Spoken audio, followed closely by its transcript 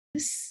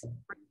Maharaj's.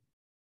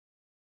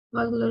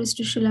 All glories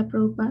to Srila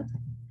Prabhupada.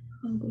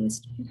 All glories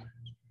to you.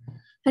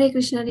 Hare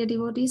Krishna, dear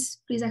devotees.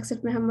 Please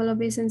accept my humble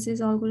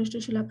obeisances. All glories to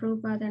Srila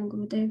Prabhupada and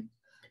Gurudev.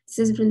 This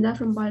is Vrinda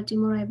from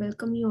Baltimore. I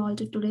welcome you all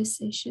to today's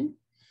session.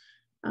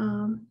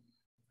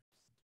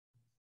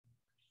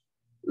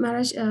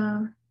 Maharaj,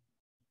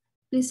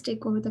 please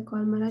take over the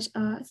call, Maharaj.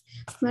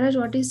 Maharaj,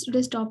 what is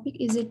today's topic?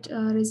 Is it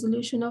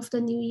resolution of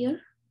the new year?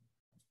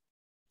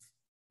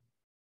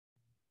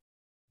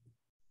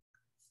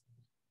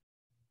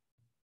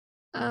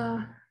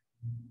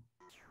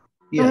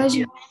 Yes. Maharaj,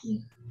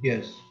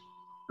 Yes.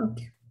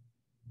 Okay.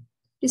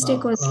 Please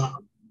take over.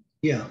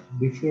 Yeah,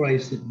 before I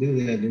do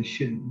that,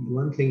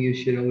 one thing you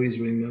should always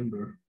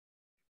remember.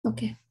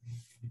 Okay.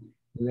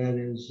 That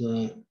is,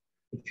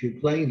 if you're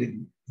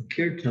playing the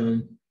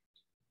kirtan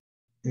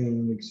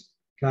and it's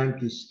time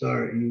to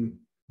start, you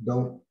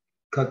don't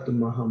cut the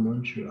Maha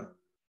Mantra.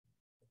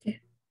 Okay.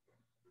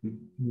 You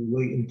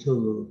wait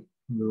until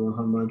the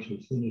Maha Mantra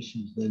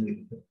finishes, then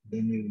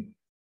you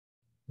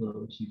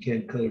close. You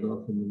can't cut it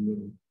off in the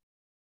middle.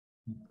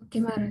 Okay,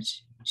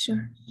 Maharaj.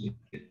 Sure.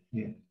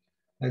 Yeah.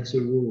 That's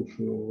a rule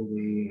for all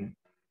the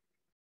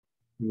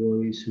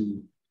devotees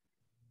who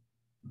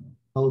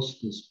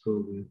host this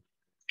program.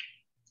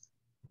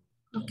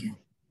 Okay.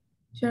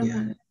 Sure, Yeah.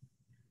 Maharaj.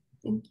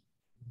 Thank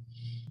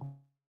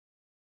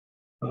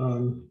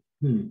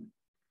you.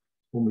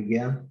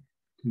 Omega,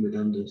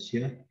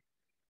 Kumidandasya,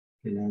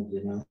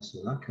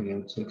 Kinadyanasala,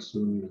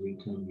 Kayatsaksuni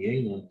Ritam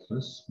Yena,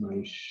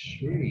 Tasmai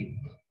Shri,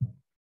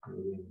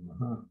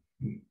 Maha.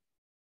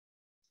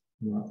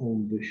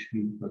 Om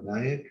Vishnu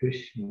Padaya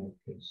Krishna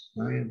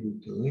Krishnaya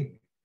Bhutale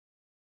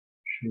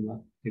Srila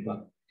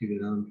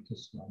Bhaktivedanta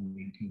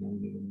Swami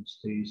Tinam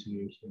Stays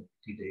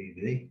Sakti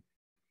Devi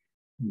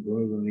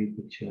Gaurvani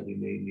Pachari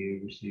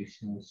Nir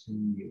Srisasan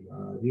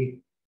Yuvari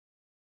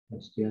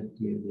Astyatya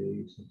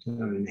Devi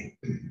Satarine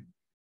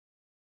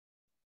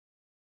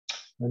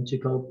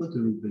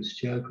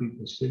Panchakalpatarupascha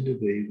Kripasidha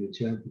Veda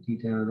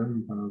Chapatitanam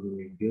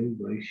Bhagavate Gil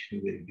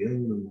Vaishnava Gil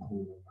Namaho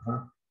Namaha.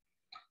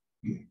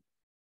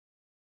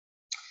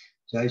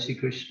 Jai Shri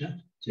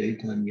Krishna,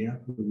 Chaitanya,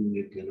 Prabhu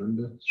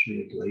Nityananda, Sri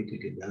Advaita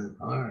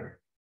Gadadhar,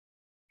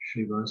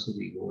 Sri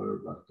Vasadi Gaur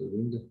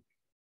Bhaktavinda,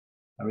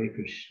 Hare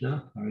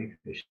Krishna,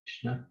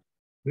 Krishna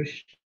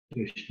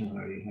Krishna,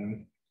 Hare Hare,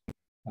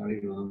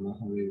 Hare Rama,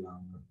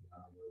 Rama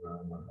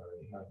Rama,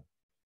 Hare Hare.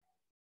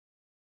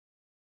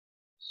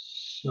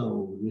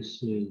 So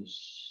this is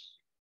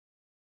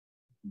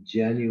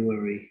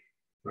January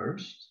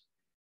 1st.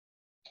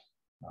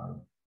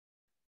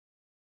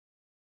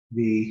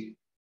 The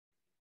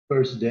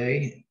first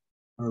day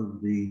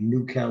of the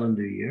new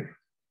calendar year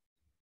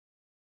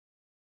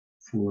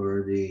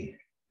for the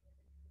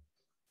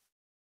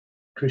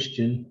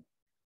Christian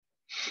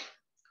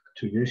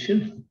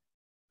tradition,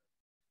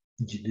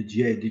 the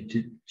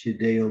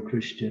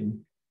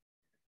Judeo-Christian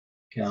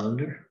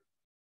calendar.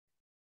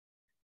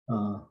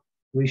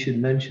 We should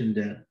mention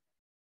that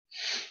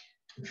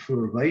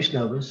for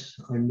Vaishnavas,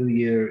 our new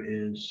year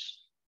is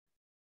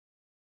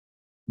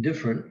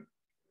different.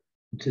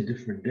 It's a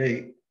different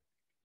date.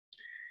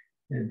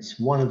 It's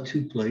one of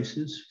two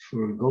places.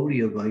 For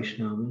Gaudiya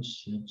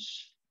Vaishnavas,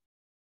 it's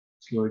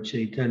Lord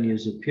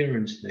Chaitanya's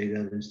appearance day,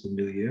 that is the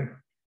new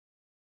year,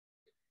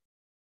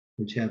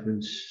 which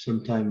happens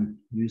sometime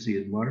usually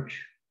in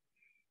March.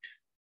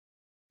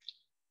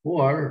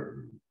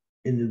 Or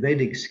in the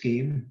Vedic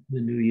scheme,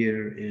 the new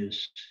year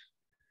is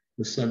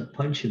the Sant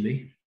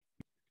Panchami,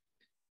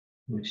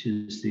 which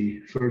is the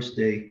first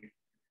day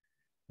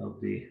of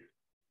the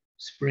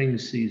spring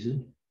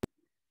season.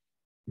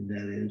 And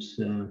that is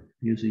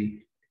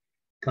usually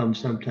comes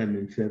sometime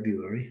in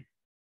February.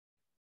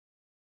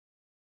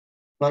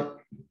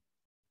 But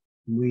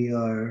we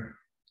are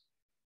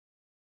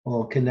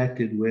all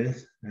connected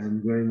with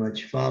and very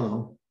much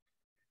follow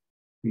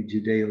the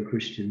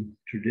Judeo-Christian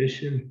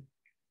tradition.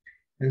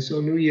 And so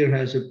New Year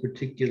has a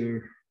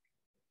particular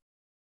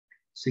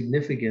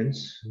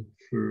significance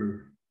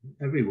for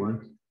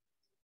everyone.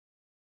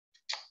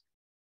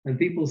 And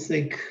people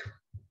think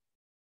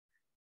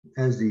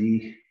as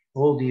the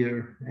old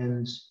year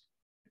ends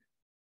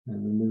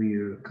and the new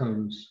year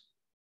comes,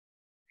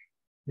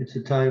 it's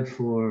a time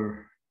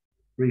for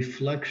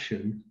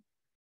reflection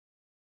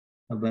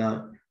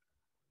about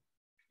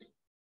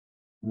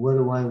what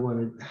do I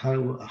want to, how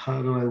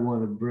do I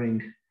want to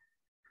bring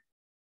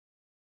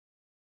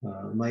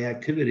my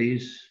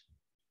activities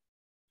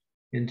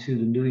into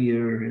the new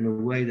year in a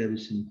way that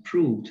is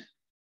improved.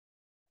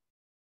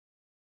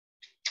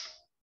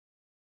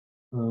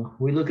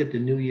 We look at the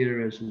new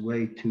year as a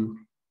way to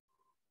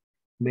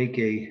make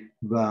a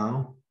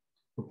vow,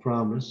 a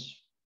promise,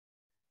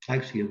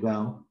 actually a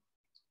vow,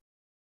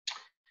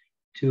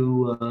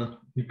 to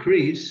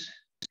increase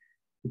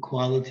the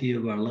quality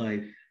of our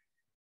life.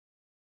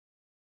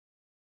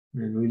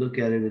 And we look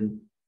at it in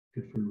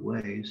different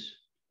ways.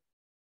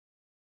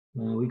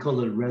 We call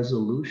it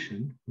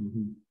resolution.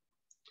 Mm-hmm.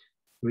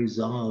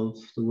 Resolve,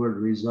 the word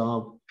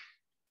resolve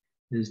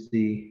is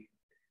the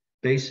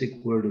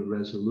basic word of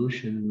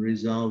resolution.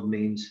 Resolve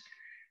means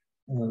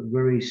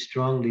very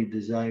strongly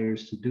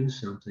desires to do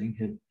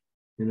something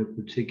in a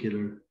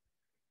particular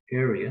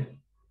area.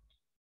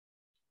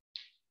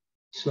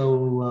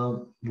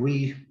 So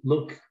we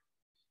look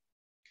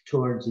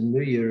towards the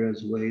new year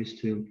as ways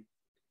to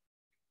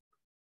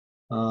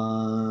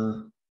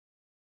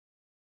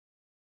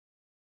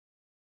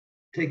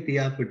take the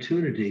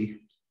opportunity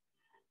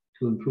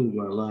to improve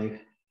our life.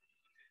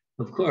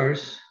 Of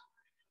course,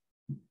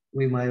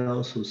 we might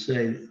also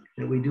say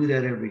that we do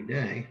that every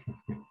day.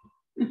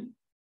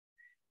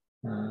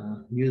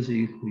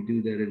 Usually we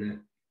do that in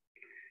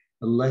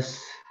a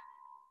less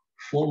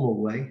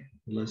formal way,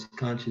 a less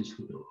conscious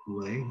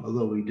way,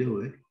 although we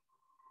do it.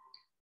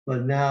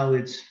 But now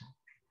it's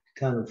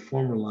kind of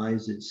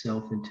formalized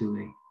itself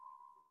into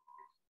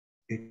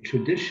a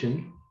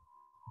tradition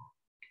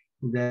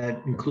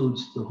that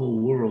includes the whole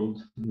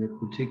world in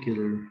a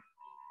particular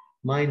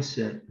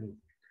mindset of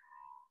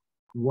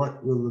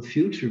what will the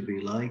future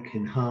be like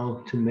and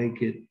how to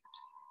make it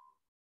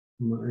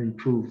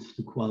improve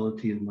the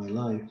quality of my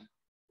life.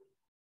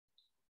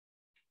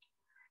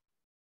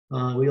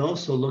 We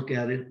also look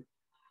at it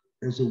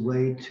as a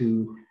way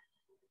to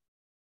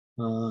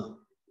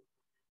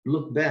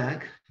look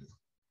back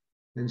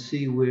and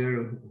see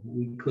where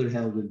we could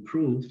have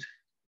improved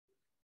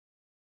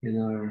in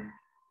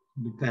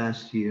the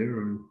past year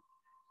or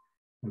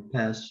our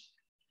past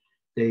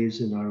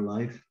days in our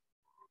life.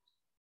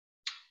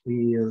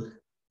 We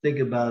think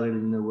about it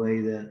in a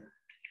way that,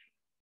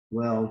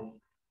 well,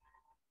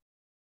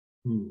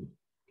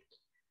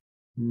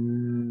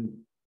 maybe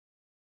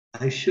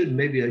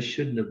I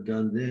shouldn't have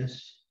done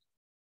this,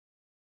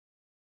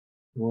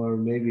 or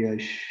maybe I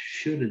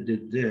should have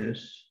did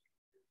this.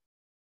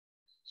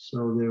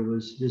 So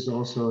there's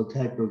also a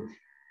type of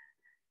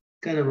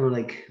kind of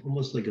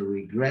almost like a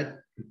regret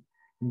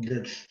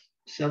that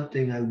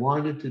something I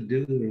wanted to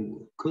do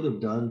or could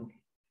have done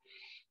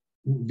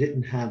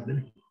didn't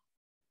happen,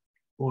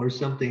 or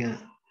something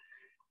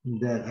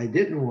that I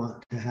didn't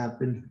want to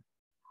happen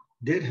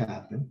did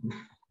happen.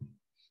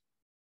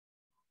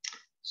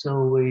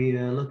 So we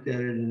looked at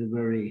it in a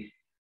very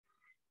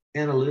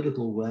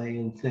analytical way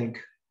and think,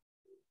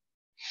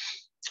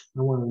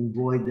 I want to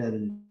avoid that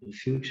in the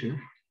future.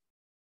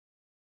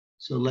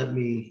 So let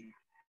me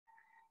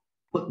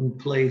put in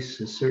place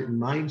a certain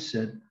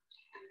mindset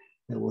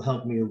that will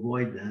help me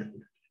avoid that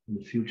in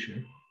the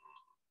future.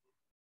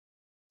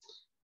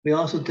 We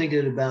also think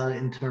about it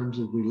in terms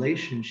of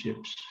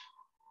relationships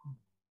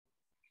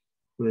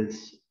with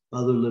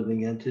other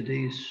living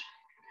entities,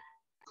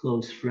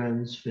 close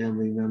friends,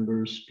 family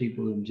members,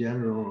 people in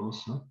general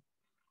also,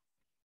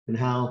 and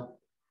how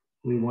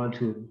we want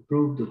to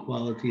improve the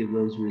quality of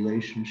those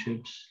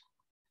relationships,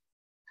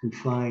 to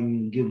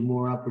give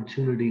more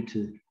opportunity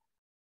to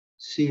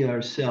see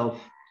ourselves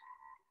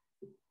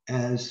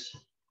as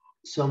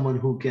someone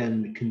who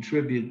can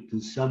contribute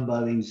to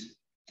somebody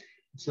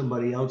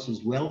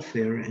else's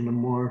welfare in a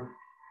more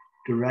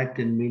direct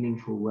and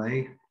meaningful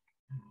way,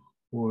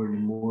 or in a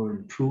more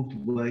improved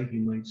way, you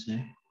might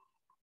say.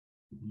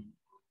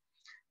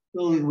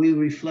 Well, we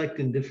reflect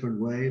in different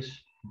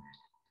ways,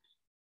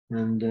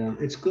 and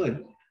it's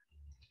good.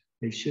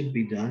 It should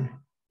be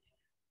done.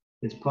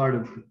 It's part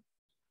of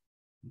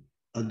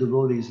a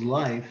devotee's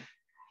life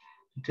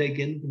to take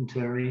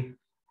inventory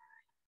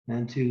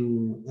and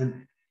to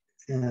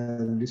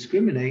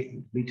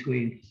discriminate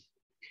between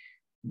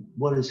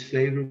what is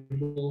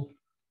favorable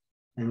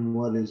and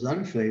what is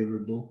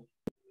unfavorable,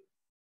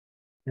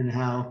 and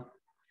how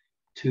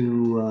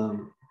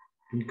to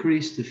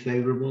increase the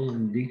favorable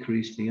and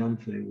decrease the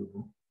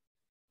unfavorable,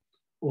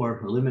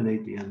 or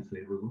eliminate the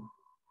unfavorable.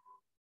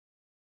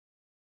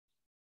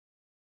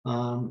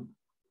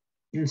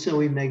 And so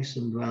we make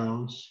some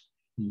vows.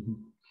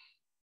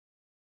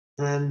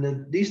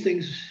 And these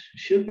things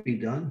should be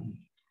done.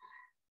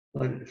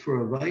 But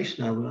for a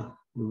Vaishnava,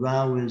 the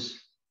vow is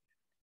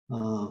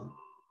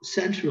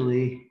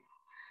centrally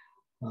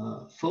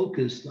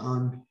focused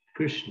on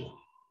Krishna.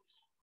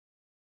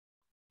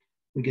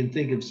 We can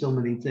think of so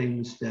many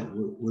things that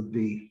would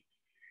be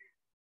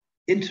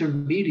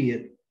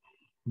intermediate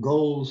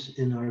goals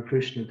in our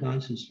Krishna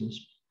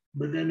consciousness.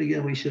 But then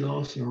again, we should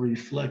also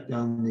reflect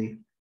on the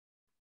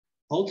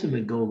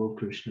ultimate goal of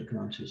Krishna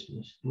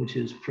consciousness, which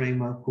is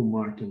prema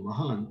pumarta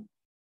mahan,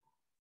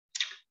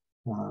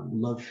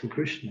 love for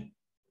Krishna.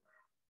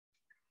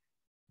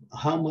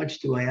 How much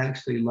do I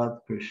actually love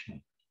Krishna?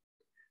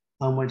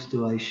 How much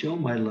do I show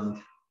my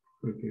love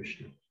for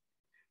Krishna?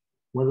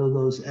 What are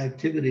those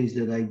activities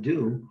that I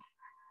do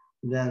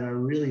that are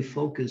really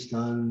focused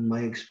on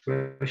my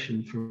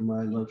expression for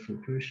my love for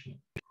Krishna?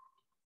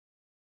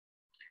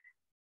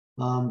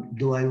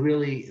 Do I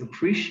really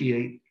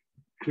appreciate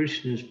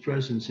Krishna's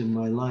presence in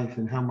my life,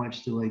 and how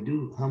much do I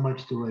do? How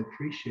much do I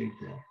appreciate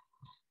that?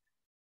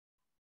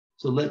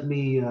 So let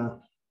me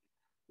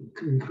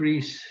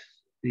increase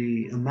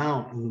the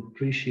amount of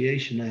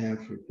appreciation I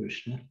have for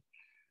Krishna.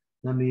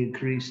 Let me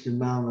increase the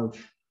amount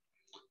of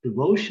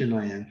devotion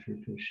I have for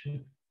Krishna,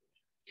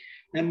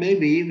 and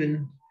maybe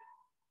even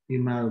the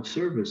amount of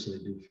service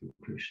I do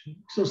for Krishna.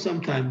 So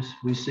sometimes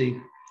we see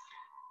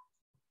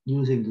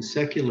using the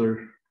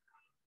secular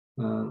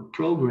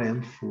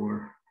program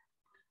for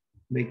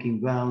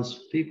making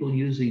vows, people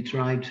usually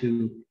try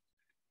to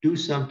do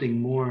something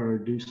more or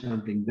do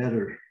something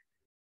better.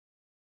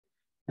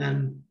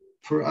 And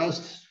for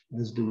us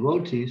as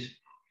devotees,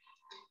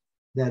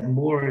 that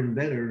more and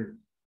better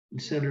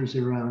centers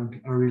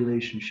around our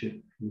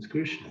relationship with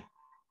Krishna.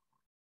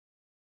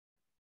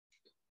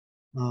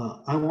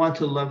 I want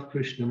to love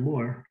Krishna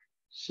more.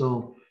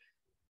 So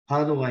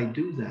how do I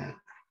do that?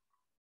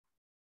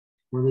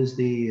 What is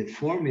the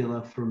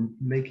formula for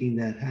making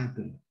that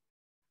happen?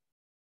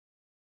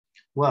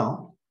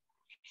 Well,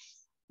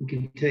 we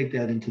can take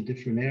that into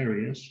different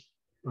areas,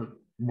 but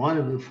one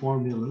of the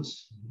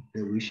formulas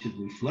that we should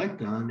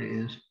reflect on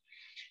is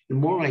the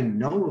more I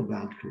know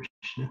about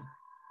Krishna,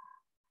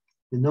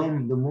 the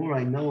more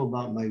I know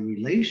about my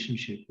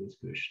relationship with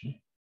Krishna,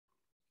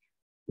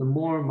 the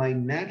more my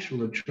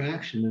natural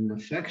attraction and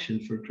affection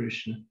for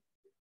Krishna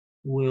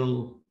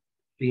will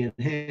be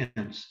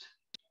enhanced.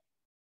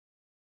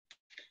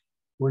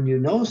 When you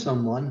know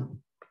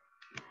someone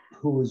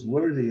who is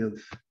worthy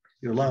of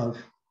your love,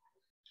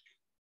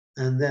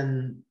 and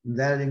then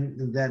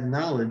that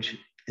knowledge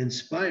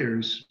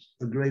inspires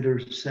a greater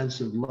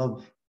sense of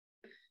love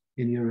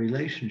in your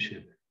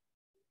relationship.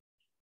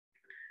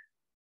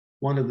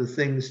 One of the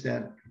things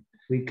that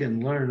we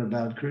can learn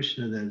about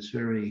Krishna that's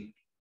very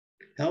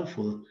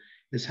helpful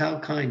is how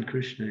kind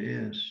Krishna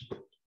is,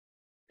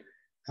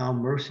 how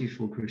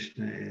merciful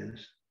Krishna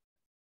is,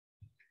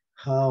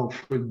 how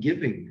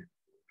forgiving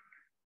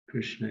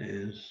Krishna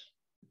is.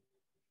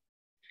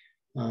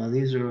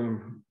 These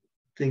are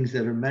things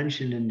that are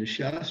mentioned in the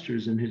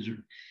Shastras in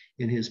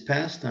his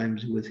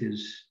pastimes with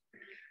his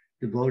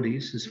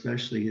devotees,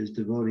 especially his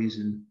devotees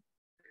in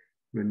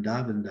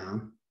Vrindavan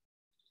Dham,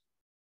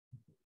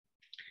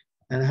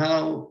 and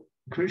how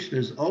Krishna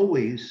is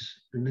always,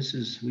 and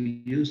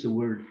we use the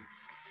word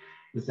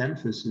with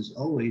emphasis,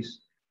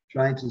 always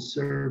trying to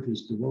serve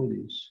his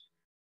devotees.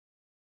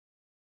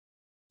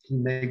 He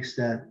makes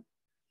that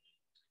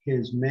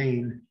his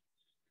main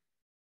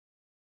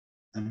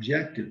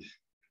objective.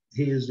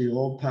 He is the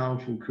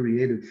all-powerful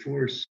creative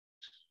force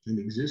in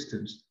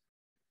existence.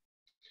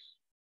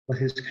 But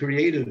his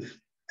creative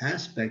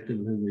aspect of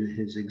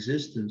his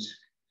existence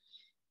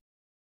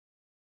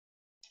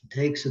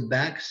takes a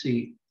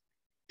backseat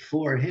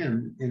for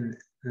him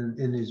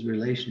in his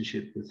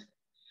relationship with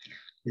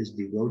his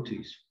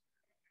devotees.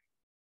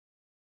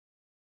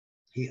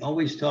 He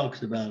always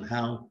talks about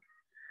how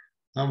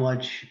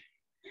much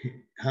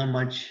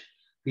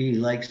he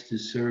likes to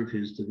serve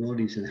his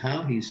devotees and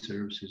how he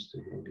serves his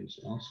devotees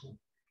also.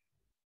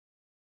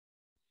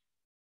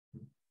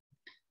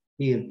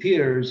 He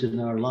appears in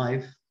our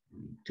life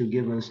to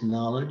give us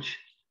knowledge.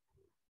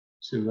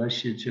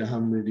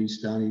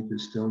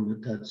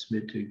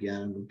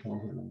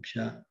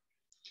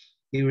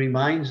 He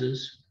reminds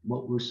us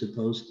what we're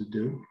supposed to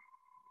do.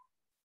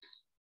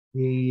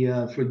 He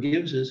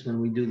forgives us when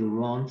we do the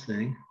wrong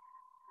thing,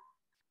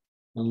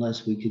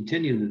 unless we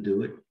continue to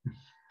do it.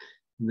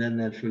 And then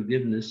that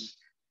forgiveness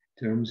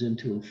turns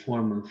into a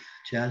form of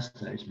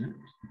chastisement.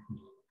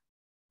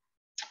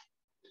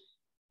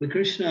 But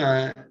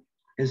Krishna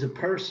is a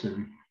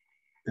person,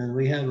 and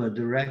we have a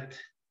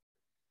direct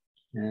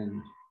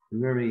and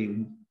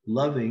very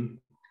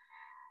loving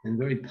and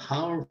very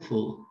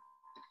powerful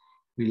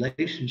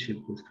relationship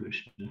with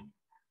Krishna.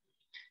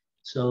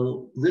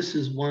 So this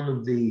is one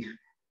of the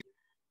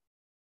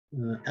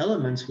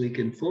elements we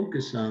can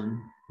focus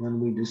on when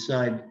we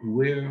decide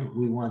where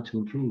we want to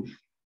improve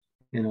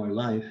in our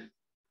life.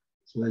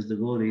 So as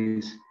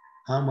devotees,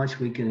 how much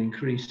we can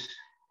increase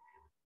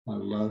our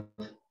love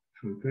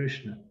for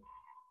Krishna.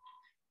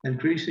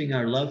 Increasing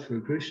our love for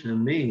Krishna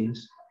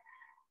means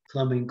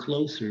coming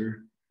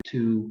closer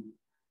to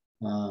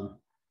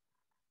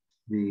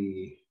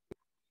the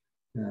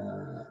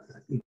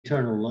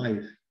eternal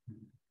life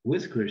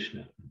with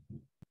Krishna.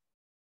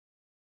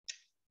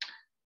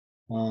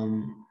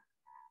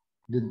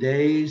 The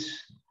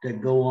days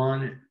that go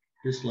on,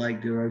 just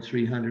like there are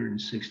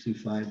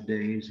 365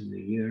 days in the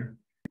year,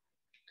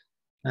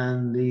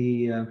 and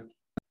the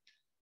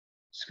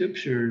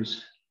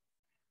scriptures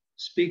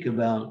speak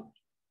about,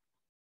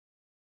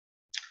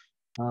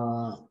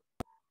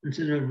 it's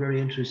in a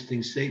very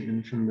interesting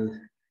statement from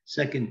the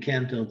second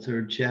canto,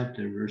 third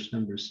chapter, verse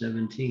number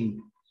 17.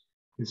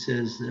 It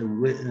says,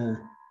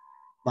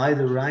 by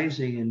the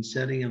rising and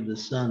setting of the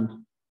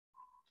sun,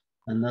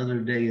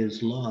 another day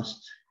is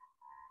lost,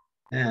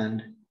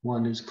 and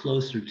one is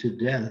closer to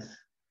death,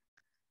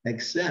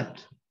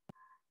 except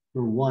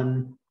for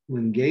one who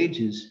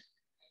engages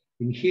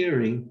in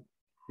hearing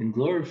and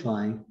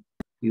glorifying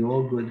the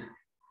all-good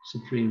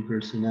Supreme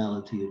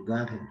Personality of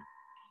Godhead.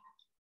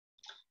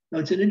 Now,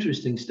 it's an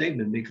interesting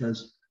statement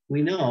because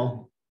we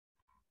know,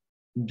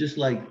 just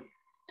like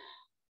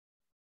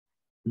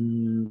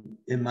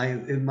it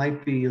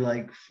might be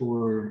like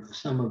for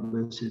some of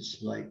us,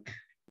 it's like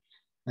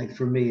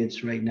for me,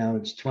 it's right now,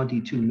 it's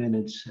 22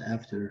 minutes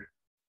after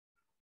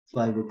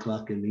 5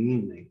 o'clock in the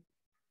evening.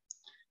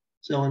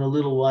 So in a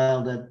little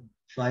while, that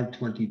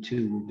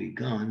 522 will be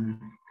gone.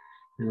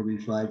 It'll be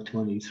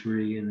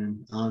 523 and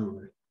then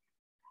onward.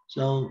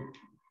 So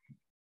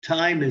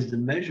time is the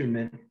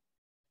measurement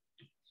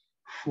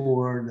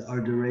for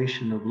our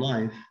duration of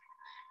life.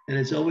 And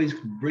it's always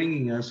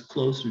bringing us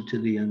closer to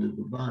the end of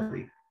the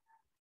body.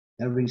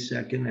 Every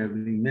second,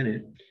 every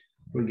minute,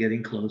 we're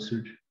getting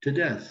closer to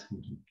death.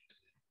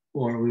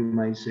 Or we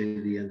might say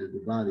the end of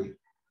the body.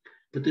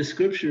 But the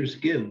scriptures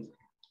give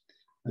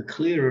a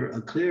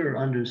clearer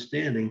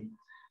understanding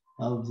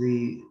of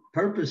the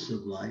purpose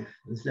of life,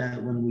 is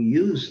that when we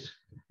use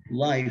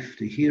life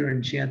to hear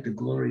and chant the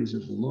glories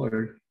of the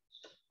Lord,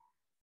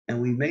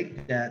 and we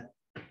make that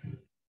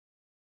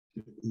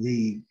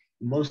the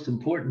most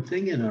important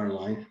thing in our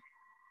life,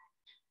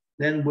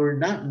 then we're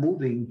not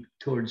moving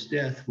towards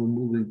death, we're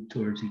moving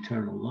towards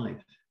eternal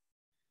life.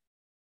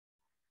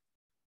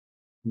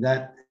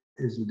 That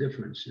is the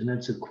difference, and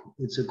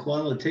it's a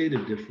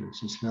qualitative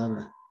difference. It's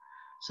not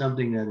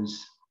something that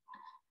is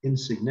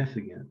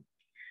insignificant.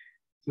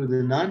 For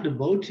the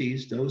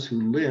non-devotees, those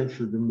who live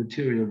for the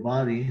material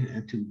body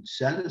and to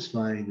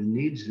satisfy the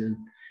needs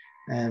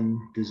and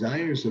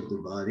desires of the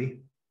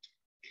body,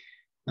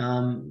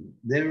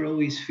 they're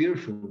always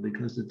fearful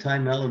because the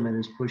time element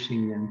is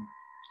pushing them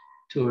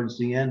towards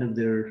the end of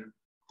their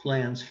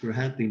plans for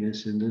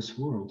happiness in this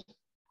world.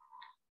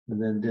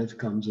 And then death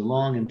comes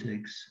along and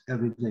takes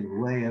everything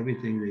away,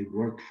 everything they've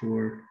worked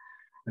for,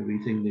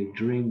 everything they've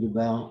dreamed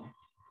about,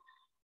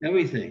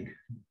 everything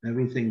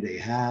they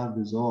have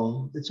it's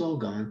all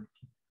gone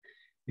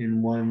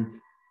in one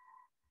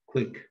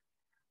quick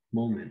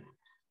moment.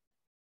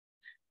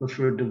 But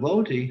for a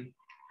devotee,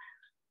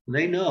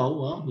 they know,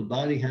 well, the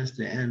body has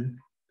to end,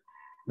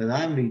 but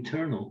I'm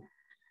eternal.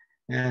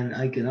 And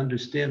I can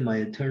understand my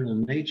eternal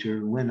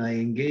nature when I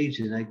engage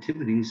in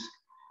activities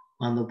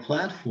on the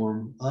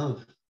platform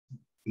of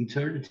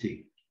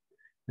eternity.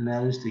 And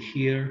that is to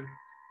hear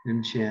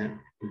and chant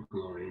the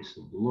glories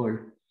of the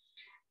Lord,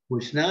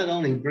 which not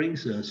only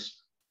brings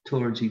us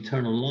towards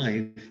eternal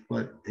life,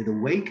 but it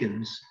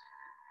awakens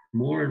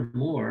more and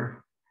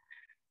more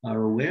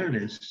our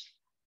awareness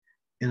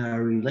in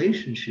our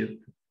relationship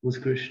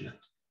with Krishna.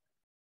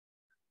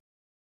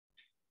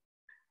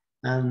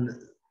 And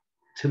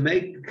to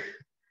make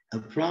a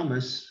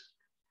promise,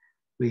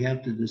 we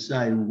have to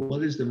decide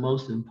what is the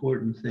most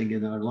important thing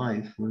in our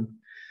life.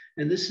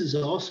 And this is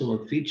also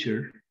a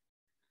feature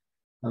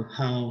of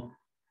how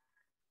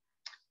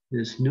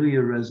this New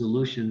Year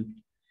resolution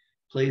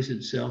plays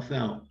itself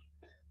out.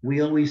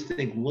 We always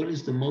think, what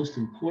is the most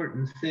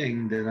important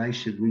thing that I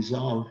should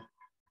resolve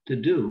to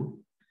do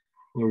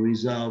or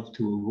resolve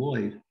to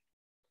avoid?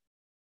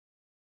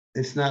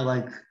 It's not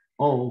like,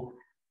 oh,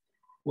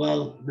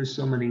 well, there's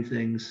so many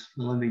things,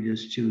 let me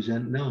just choose.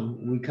 And no,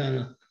 we kind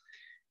of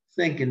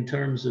think in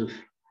terms of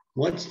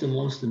what's the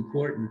most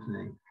important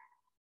thing,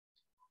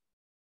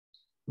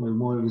 or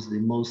what is the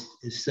most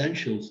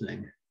essential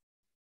thing.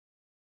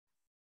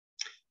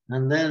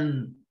 And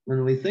then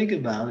when we think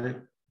about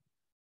it,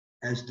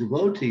 as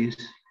devotees,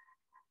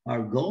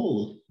 our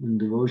goal in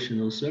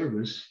devotional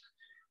service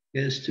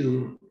is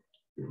to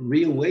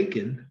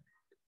reawaken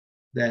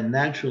that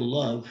natural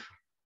love,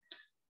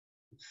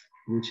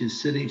 which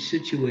is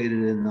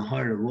situated in the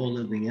heart of all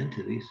living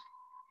entities,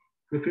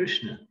 for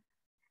Krishna.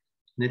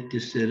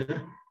 Nitya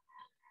Siddha,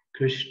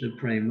 Krishna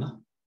Prema,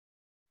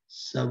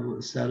 Saru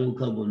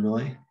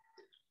Kabanoy,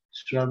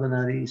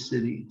 Stravanari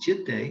Siddhi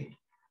Chitte,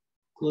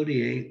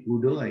 Kodye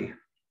Udoy.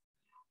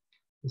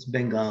 It's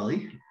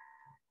Bengali,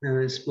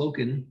 and it's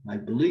spoken, I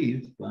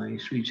believe, by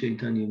Sri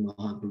Chaitanya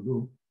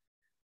Mahaprabhu,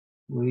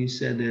 where he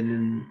said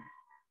that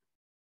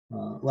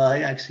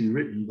actually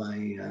written by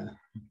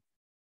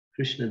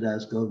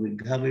Krishnadas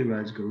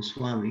Kaviraj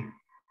Goswami,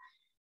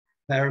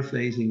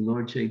 paraphrasing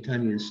Lord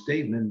Chaitanya's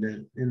statement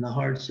that in the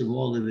hearts of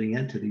all living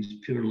entities,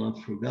 pure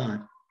love for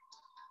God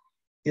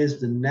is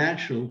the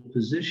natural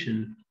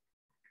position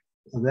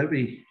of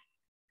every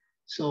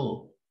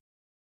soul.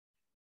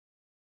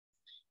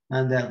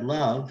 And that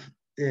love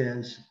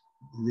is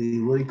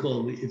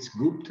it's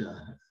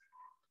Gupta.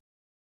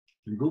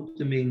 And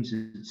Gupta means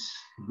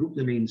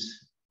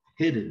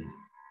hidden.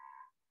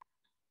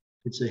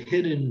 It's a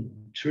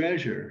hidden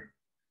treasure,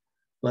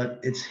 but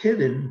it's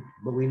hidden,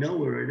 but we know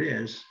where it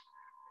is.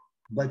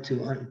 But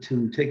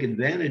to take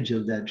advantage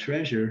of that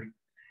treasure,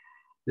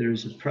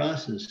 there's a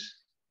process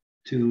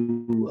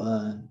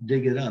to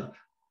dig it up.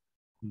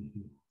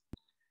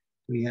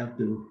 We have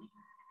to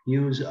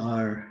use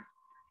our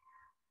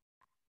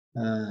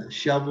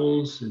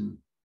shovels and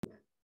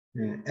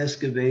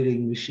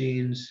excavating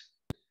machines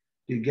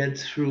to get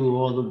through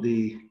all of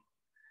the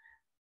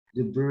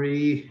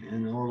debris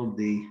and all of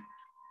the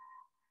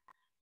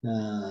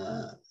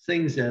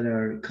things that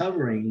are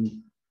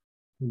covering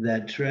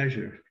that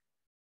treasure.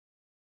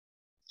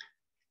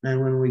 And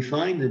when we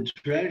find the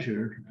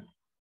treasure,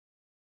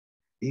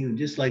 even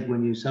just like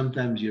when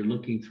you're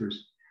looking for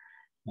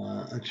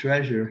a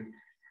treasure,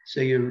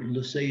 say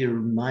you're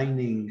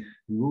mining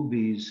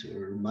rubies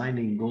or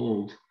mining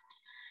gold,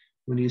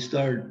 when you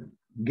start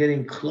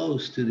getting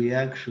close to the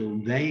actual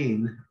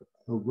vein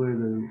of where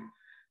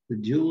the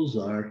jewels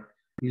are,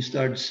 you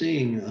start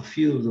seeing a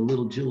few of the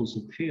little jewels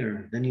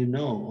appear. Then you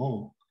know,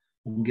 oh,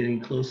 I'm getting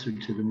closer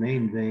to the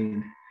main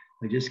vein.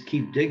 I just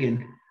keep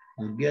digging,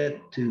 I'll get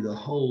to the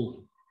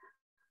whole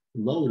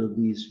load of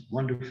these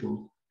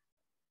wonderful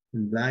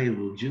and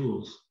valuable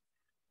jewels.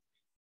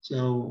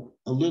 So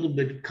a little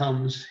bit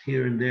comes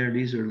here and there.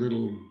 These are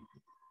little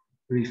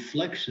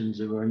reflections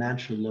of our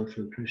natural love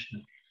for Krishna.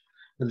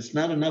 But it's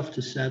not enough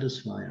to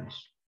satisfy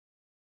us.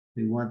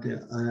 We want to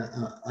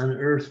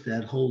unearth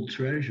that whole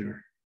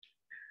treasure.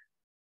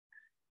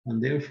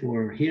 And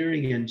therefore,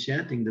 hearing and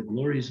chanting the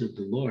glories of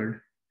the Lord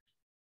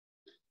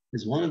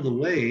is one of the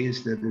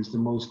ways that is the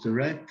most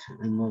direct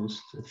and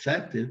most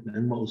effective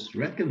and most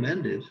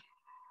recommended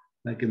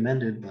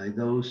by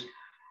those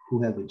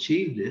who have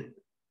achieved it,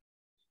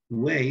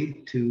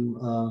 way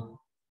to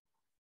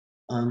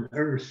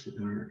unearth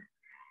or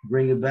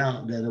bring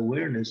about that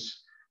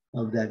awareness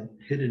of that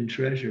hidden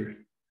treasure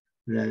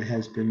that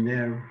has been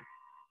there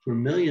for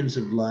millions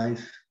of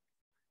lives,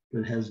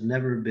 but has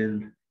never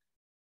been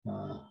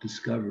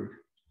discovered.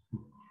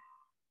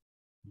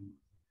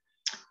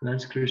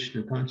 That's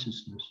Krishna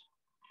consciousness.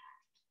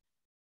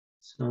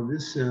 So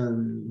this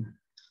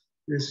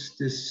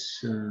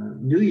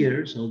New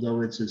Year's, although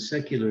it's a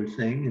secular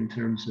thing in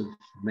terms of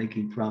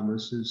making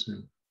promises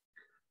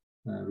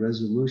and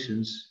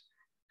resolutions,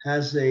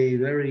 has a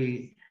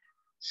very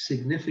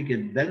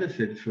significant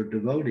benefit for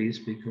devotees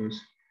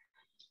because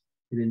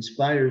it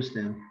inspires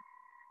them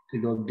to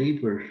go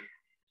deeper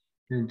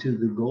into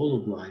the goal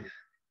of life.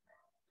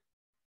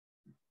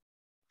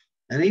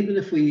 And even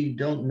if we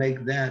don't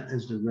make that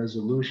as the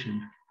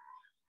resolution,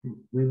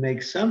 we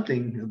make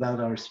something about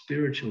our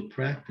spiritual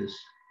practice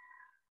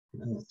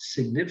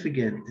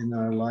significant in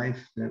our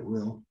life that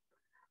will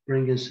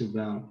bring us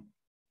about.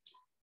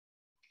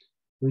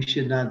 We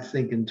should not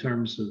think in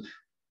terms of,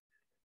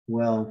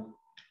 well,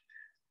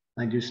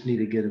 I just need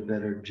to get a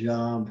better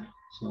job,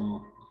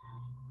 so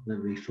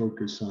let me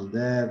focus on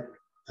that.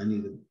 I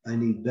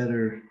need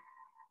better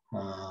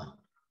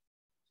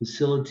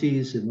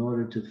facilities in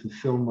order to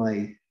fulfill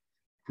my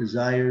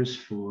desires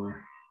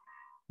for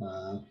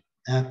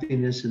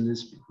happiness in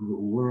this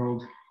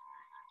world.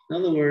 In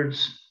other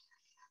words,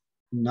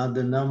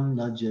 nadanam,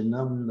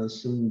 najanam,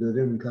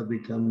 nasundarim,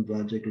 kavitam,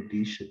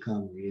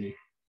 vajagadishakam.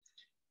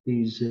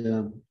 These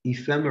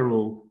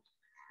ephemeral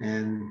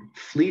and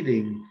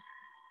fleeting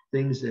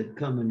things that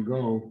come and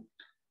go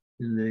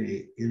in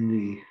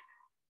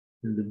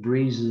the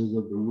breezes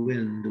of the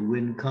wind. The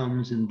wind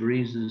comes and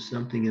breezes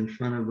something in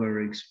front of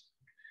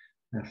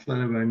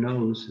our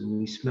nose, and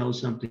we smell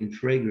something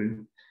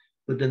fragrant,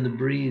 but then the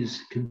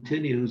breeze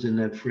continues and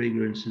that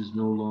fragrance is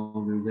no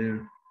longer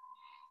there.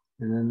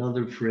 And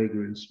another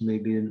fragrance,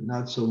 maybe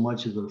not so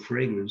much of a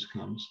fragrance,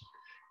 comes.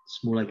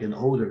 It's more like an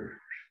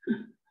odor,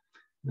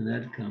 and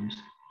that comes.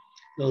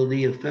 So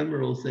the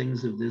ephemeral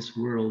things of this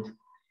world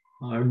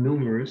are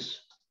numerous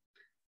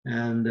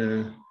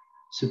and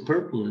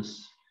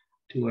superfluous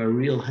to our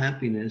real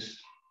happiness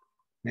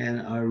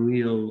and our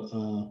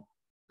real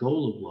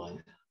goal of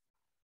life.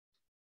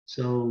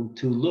 So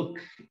to look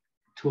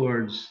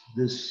towards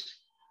this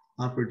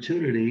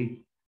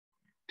opportunity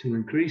to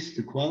increase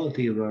the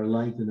quality of our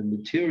life in a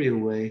material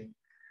way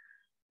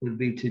would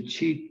be to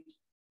cheat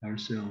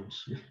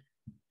ourselves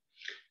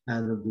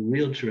out of the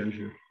real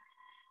treasure,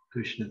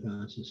 Krishna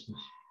consciousness.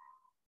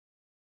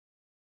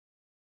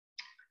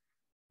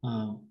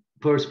 Of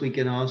course, we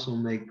can also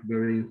make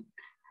very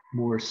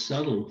more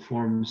subtle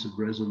forms of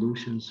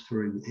resolutions.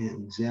 For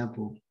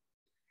example,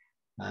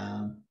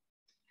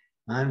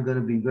 I'm going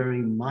to be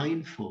very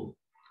mindful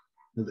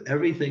of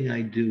everything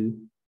I do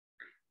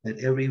at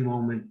every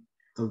moment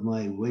of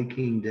my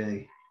waking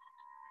day.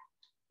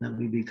 Let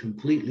me be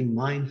completely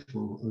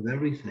mindful of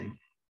everything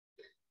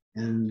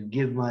and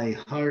give my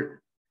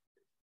heart,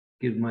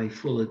 give my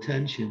full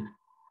attention,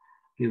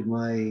 give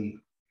my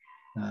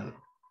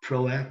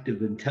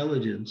proactive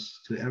intelligence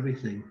to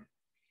everything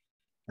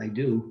I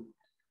do.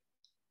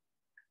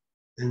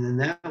 And in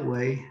that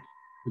way,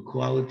 the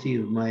quality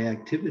of my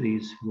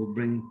activities will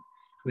bring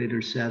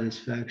greater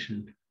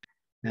satisfaction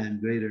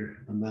and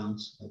greater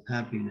amounts of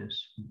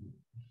happiness.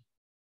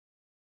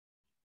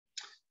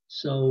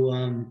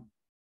 So,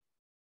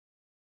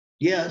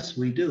 yes,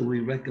 we do. We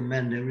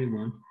recommend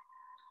everyone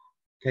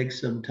take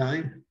some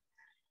time,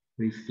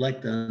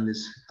 reflect on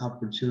this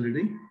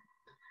opportunity,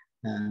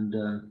 and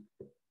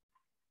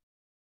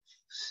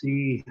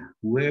see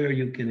where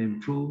you can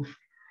improve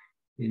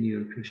in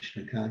your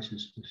Krishna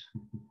consciousness.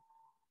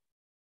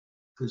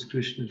 Because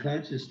Krishna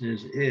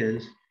consciousness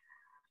is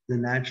the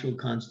natural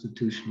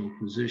constitutional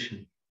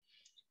position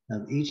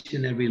of each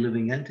and every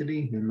living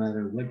entity, no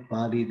matter what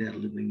body that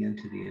living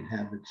entity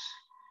inhabits.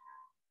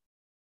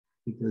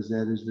 Because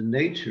that is the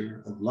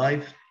nature of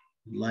life.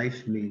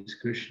 Life means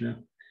Krishna.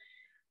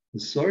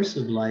 The source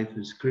of life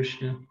is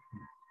Krishna.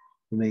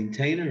 The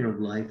maintainer of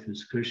life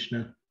is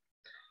Krishna.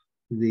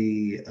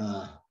 The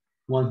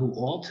one who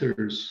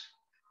alters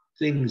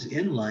things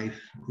in life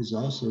is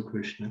also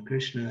Krishna.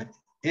 Krishna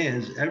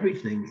is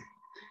everything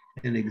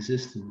in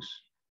existence.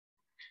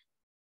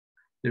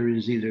 there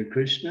is either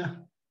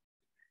Krishna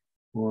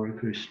or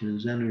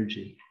Krishna's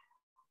energy.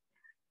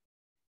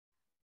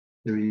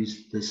 There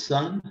is the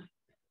sun,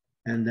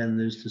 and then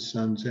there's the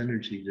sun's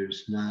energy.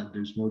 There's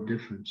no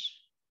difference.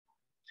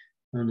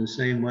 In the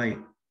same way,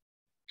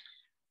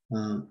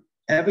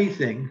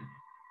 everything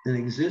in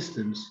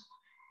existence,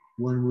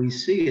 when we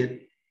see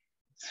it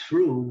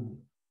through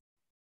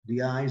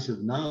the eyes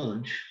of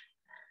knowledge,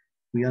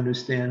 we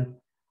understand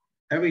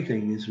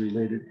everything is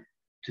related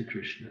to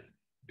Krishna,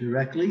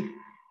 directly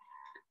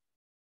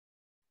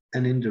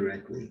and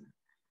indirectly.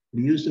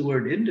 We use the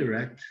word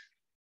indirect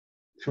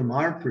from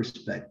our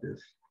perspective,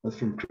 but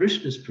from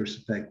Krishna's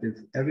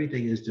perspective,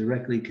 everything is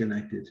directly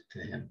connected to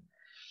him,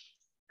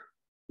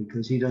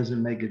 because he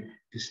doesn't make a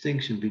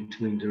distinction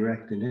between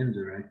direct and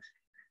indirect,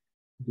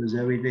 because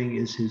everything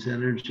is his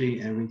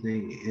energy,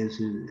 everything is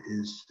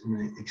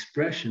an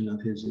expression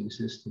of his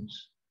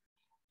existence.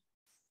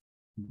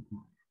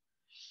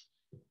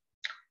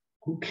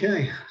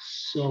 Okay,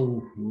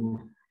 so we'll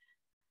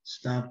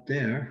stop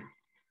there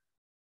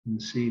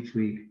and see if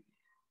we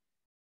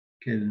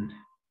can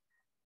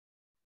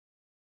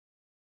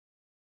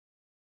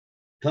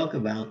talk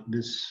about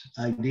this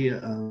idea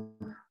of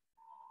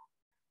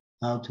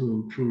how to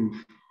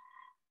improve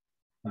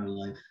our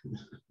life.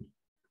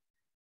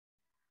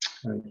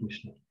 Hare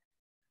Krishna.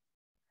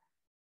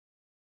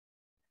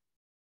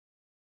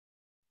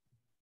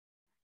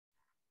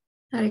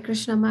 Hare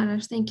Krishna,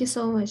 Maharaj. Thank you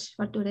so much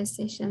for today's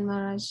session,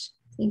 Maharaj.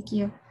 Thank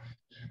you.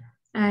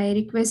 I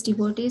request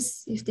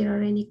devotees, if there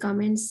are any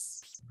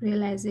comments,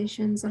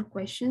 realizations, or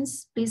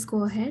questions, please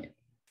go ahead.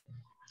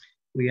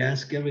 We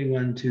ask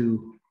everyone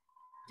to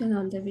turn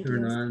on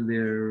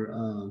their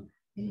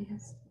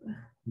yes.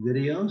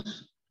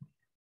 Videos,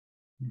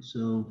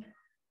 so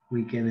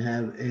we can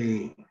have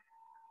a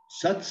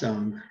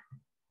satsang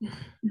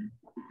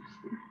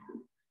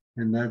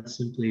and not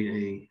simply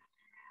a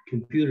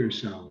computer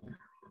sound.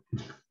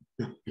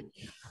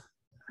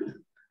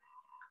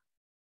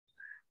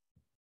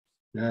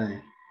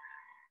 Right.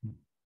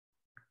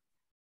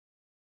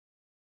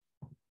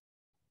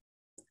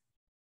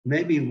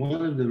 Maybe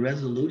one of the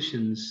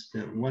resolutions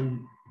that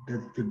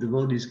the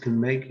devotees can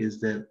make is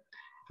that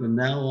from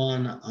now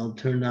on, I'll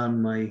turn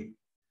on my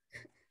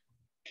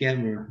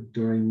camera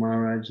during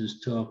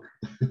Maharaja's talk.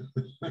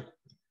 That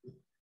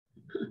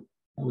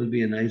would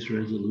be a nice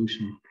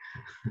resolution.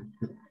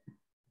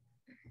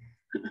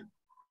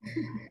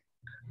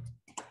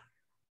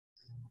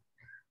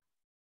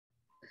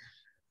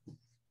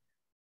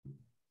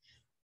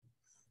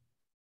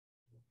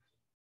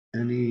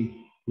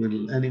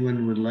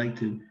 Anyone would like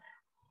to?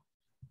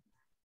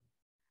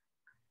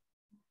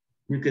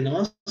 You can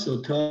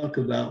also talk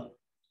about,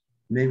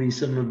 maybe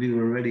some of you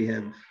already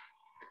have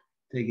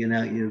taken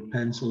out your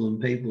pencil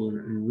and paper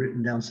and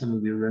written down some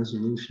of your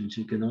resolutions.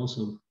 You can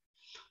also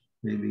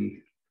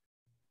maybe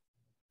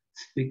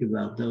speak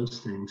about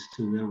those things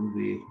too. That would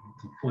be a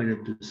point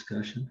of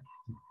discussion.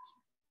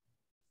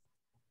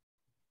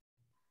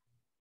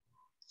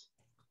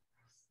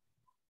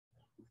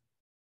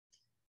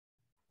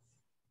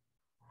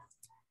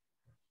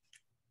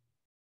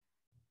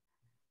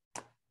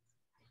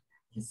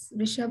 Yes,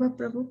 Rishabha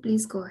Prabhu,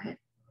 please go ahead.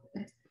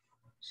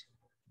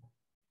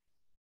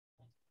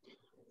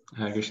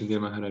 Hare Krishna, dear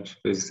Maharaj.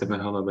 Please accept my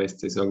humble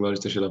obeisances. All glories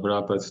to Srila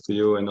Prabhupada, to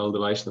you and all the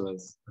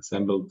Vaishnavas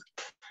assembled.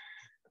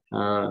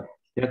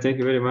 Yeah, thank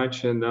you very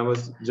much. And I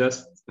was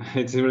just,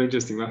 it's really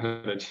interesting,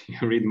 Maharaj.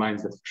 You read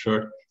minds, that's for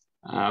sure.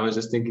 I was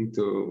just thinking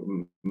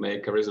to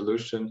make a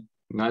resolution,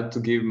 not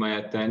to give my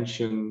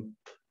attention,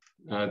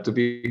 to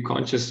be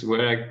conscious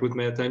where I put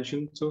my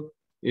attention to.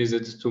 Is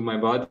it to my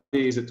body?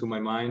 Is it to my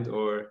mind?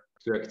 Or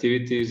to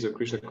activities of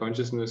Krishna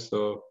consciousness?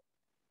 So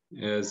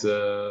as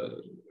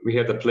we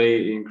had a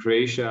play in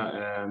Croatia,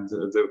 and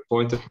the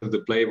point of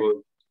the play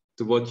was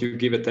to what you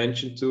give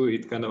attention to,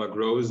 it kind of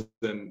grows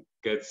and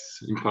gets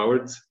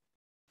empowered.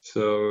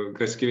 So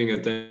because giving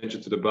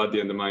attention to the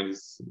body and the mind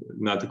is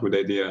not a good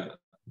idea.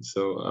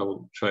 So I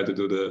will try to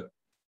do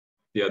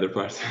the other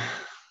part.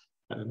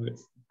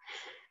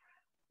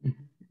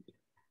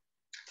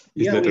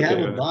 Yeah, we have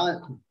a body.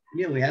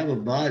 Yeah, we have a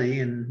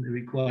body, and it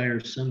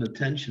requires some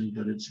attention,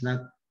 but it's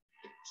not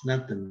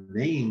the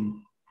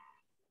main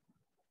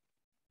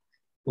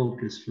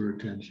focus for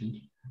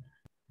attention.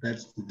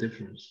 That's the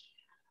difference.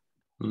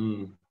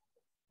 Mm.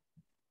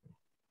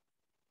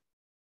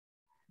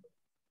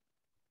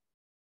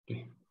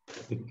 Okay.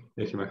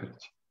 Thank you, Maharaj.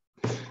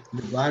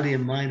 The body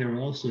and mind are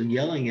also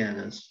yelling at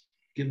us,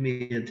 give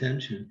me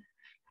attention.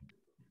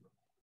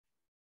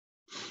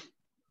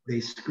 They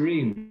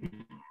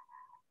scream,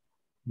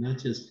 not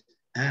just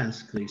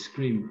ask, they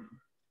scream,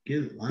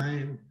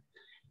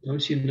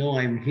 don't you know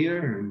I'm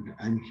here, and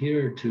I'm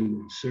here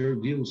to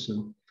serve you,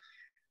 so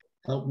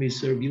help me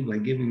serve you by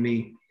giving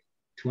me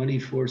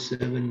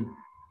 24/7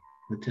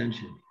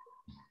 attention.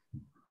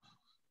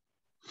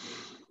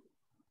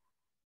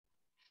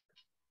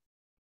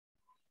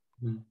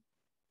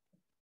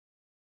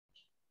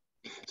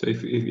 So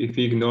if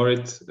you ignore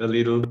it a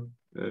little,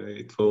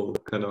 it will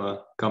kind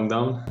of calm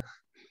down.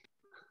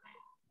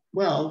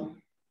 Well,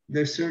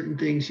 there's certain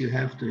things you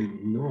have to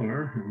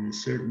ignore and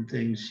certain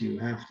things you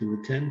have to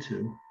attend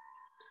to.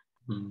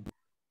 Mm.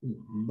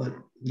 But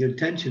your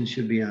attention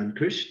should be on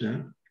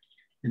Krishna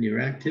and your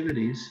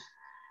activities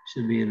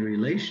should be in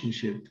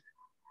relationship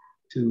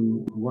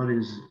to what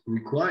is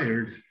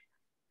required.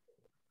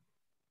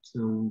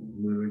 So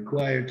we're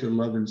required to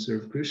love and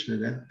serve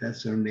Krishna.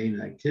 That's our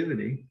main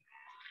activity.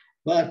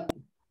 But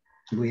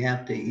we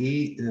have to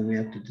eat and we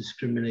have to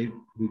discriminate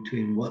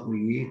between what we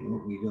eat and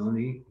what we don't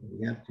eat.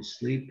 We have to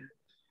sleep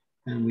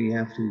and we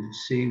have to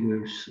see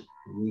where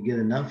we get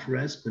enough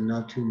rest, but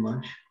not too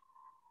much.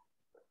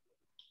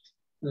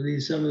 So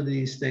some of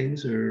these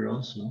things are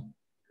also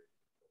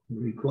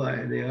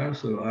required. They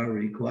also are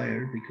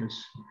required because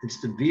it's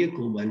the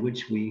vehicle by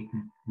which we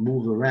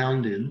move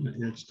around in.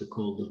 That's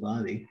called the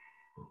body.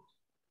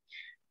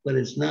 But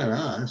it's not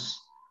us.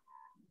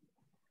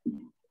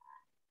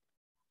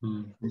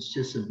 It's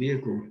just a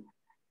vehicle.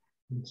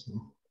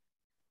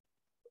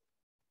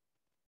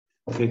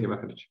 Thank you,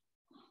 Maharaja.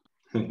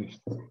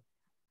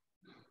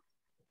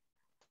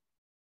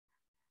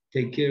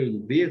 Take care of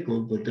the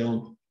vehicle, but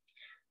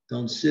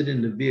don't sit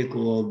in the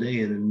vehicle all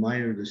day and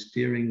admire the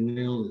steering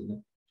wheel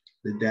and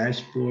the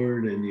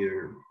dashboard and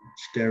your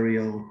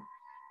stereo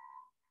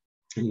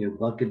and your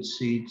bucket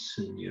seats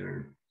and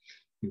your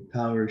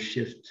power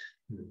shift.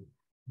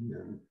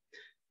 No,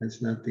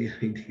 that's not the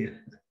idea.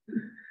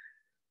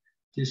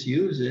 Just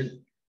use it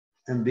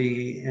and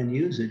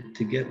use it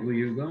to get where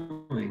you're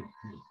going.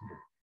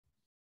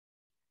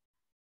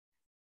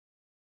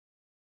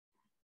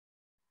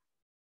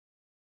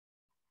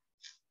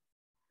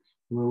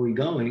 Where are we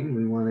going?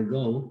 We want to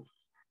go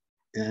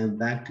and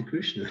back to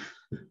Krishna.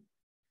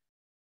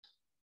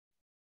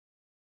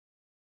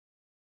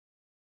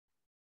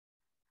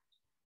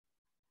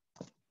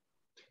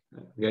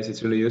 I guess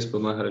it's really useful,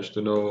 Maharaj,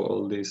 to know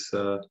all this,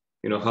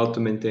 how to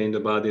maintain the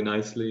body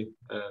nicely.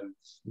 And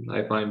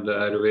I find the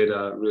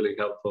Ayurveda really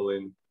helpful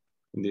in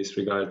this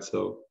regard.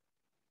 So,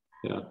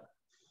 yeah,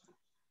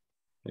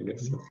 I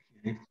guess so.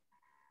 Okay.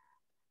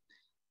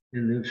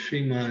 In the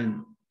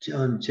Srimad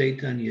John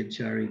Chaitanya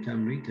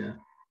Charitamrita,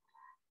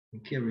 I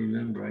can't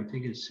remember, I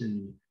think it's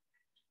in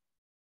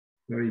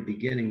the very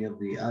beginning of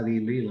the Adi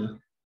Leela,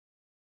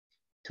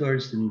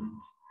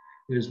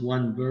 there's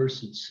one verse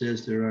that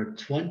says there are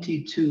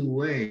 22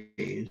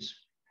 ways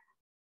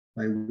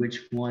by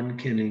which one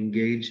can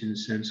engage in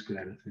sense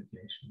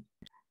gratification.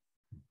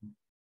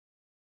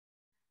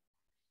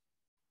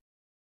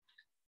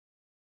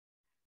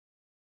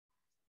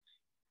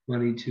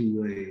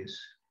 ways.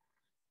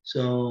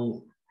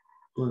 So,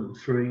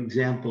 for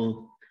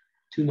example,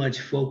 too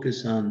much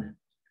focus on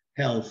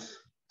health,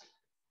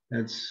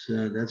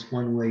 that's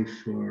one way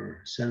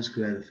for sense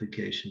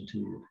gratification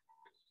to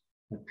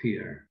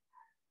appear.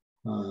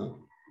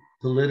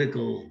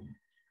 Political,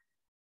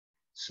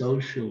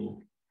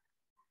 social,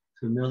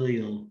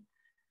 familial,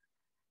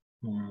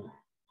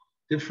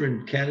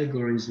 different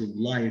categories of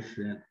life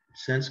that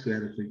sense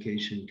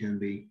gratification can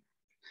be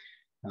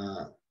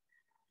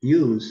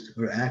used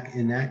or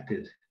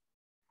enacted.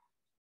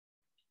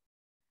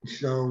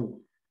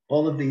 So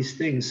all of these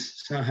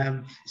things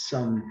have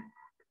some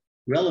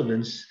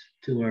relevance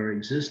to our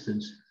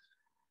existence.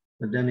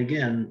 But then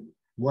again,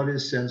 what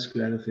is sense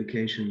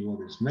gratification?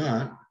 What is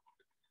not?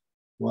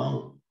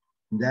 Well,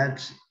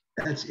 that's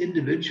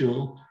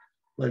individual,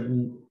 but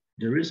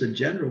there is a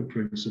general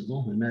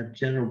principle, and that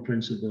general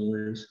principle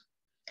is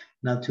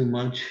not too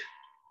much,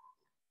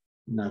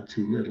 not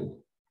too little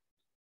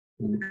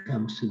when it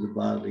comes to the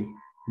bodily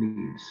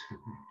needs.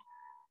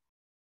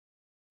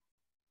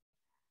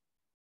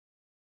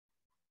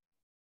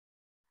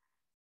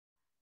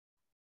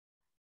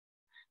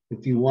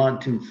 If you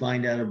want to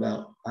find out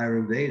about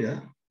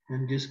Ayurveda,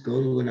 then just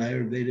go to an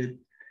Ayurvedic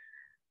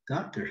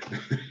doctor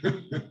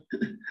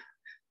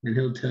and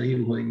he'll tell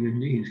you what you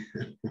need.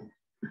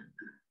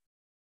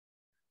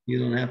 You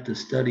don't have to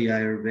study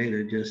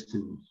Ayurveda just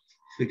to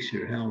fix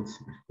your health.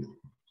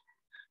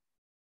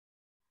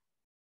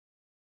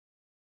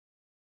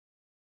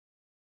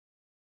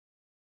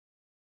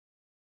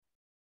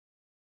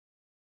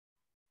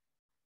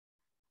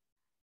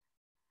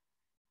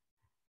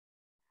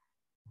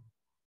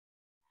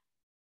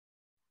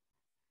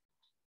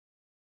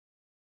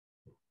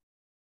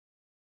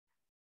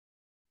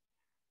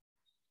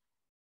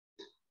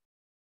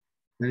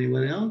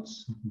 Anyone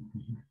else?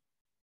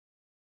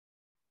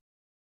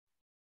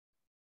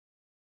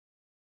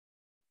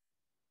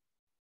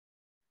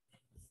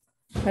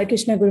 Hare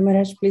Krishna, Guru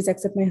Maharaj. Please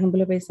accept my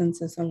humble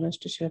obeisances. All goes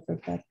to Srila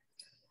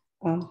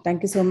Prabhupada.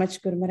 Thank you so much,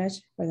 Guru Maharaj,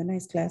 for the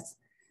nice class.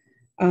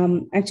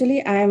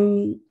 Actually, I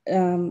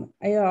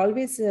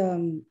always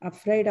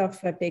afraid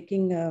of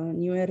taking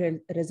New Year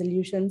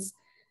resolutions,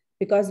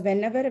 because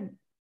whenever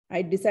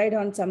I decide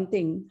on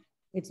something,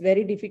 it's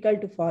very difficult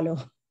to follow.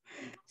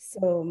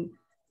 So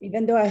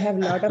even though I have a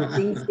lot of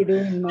things to do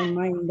in my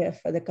mind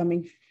for the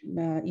coming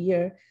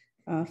year,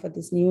 for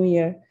this new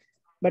year,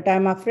 but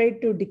I'm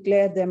afraid to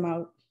declare them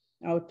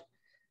out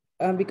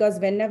because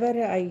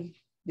whenever I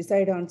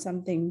decide on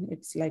something,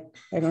 it's like,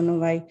 I don't know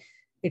why,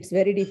 it's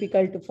very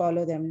difficult to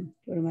follow them,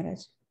 Guru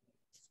Maharaj.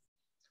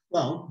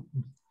 Well,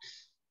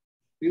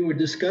 we were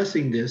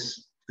discussing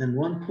this, and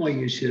one point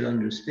you should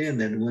understand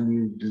that when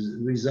you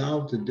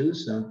resolve to do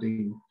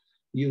something,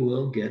 you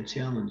will get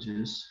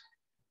challenges,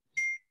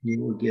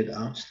 you will get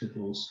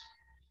obstacles,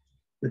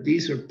 but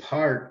these are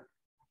part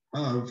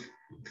of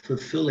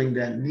fulfilling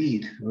that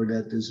need or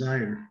that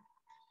desire.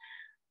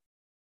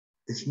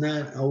 It's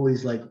not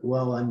always like,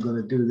 well, I'm going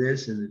to do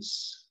this and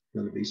it's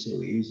going to be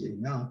so easy.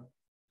 No,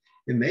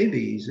 it may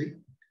be easy,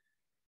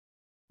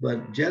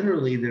 but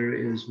generally there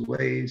is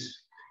ways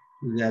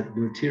that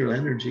material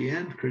energy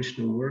and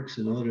Krishna works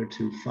in order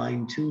to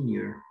fine-tune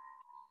your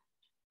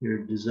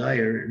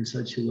desire in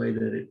such a way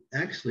that it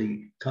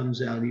actually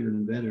comes out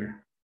even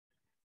better.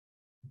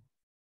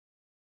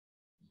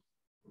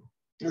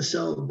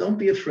 So don't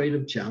be afraid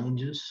of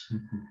challenges.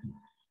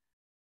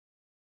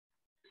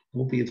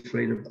 Don't be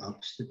afraid of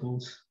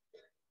obstacles.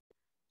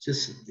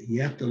 Just,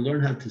 you have to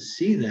learn how to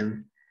see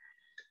them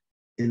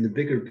in the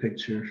bigger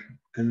picture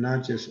and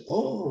not just,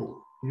 oh,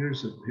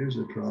 here's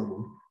a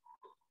problem.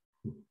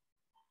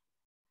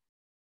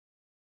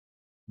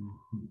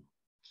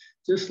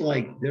 Just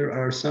like there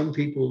are some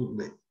people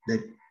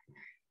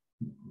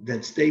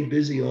that stay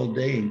busy all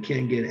day and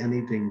can't get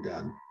anything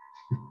done.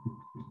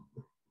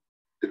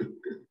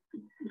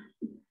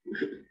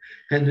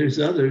 And there's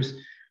others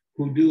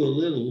who do a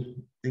little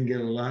and get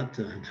a lot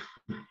done.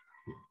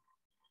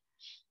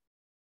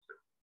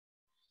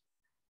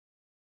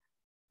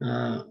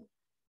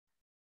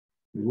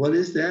 What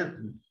is that?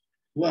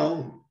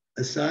 Well,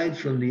 aside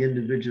from the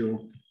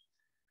individual,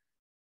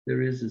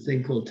 there is a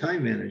thing called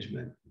time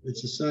management.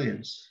 It's a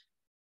science,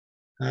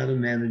 how to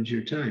manage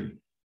your time,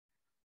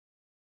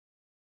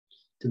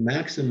 to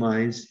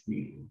maximize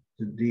the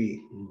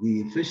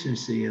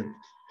efficiency of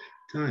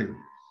time.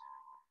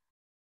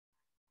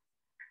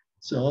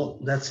 So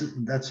that's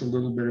a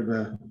little bit of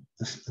a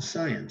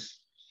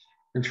science.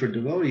 And for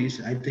devotees,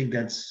 I think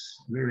that's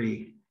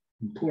very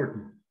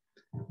important.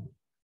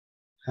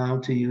 How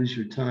to use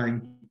your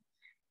time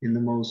in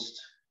the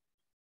most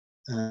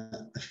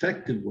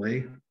effective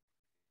way,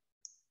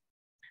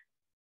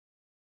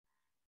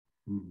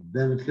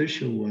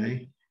 beneficial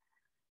way.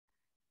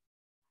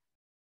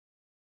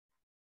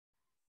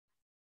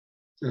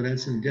 So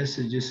that's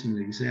just an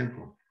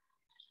example.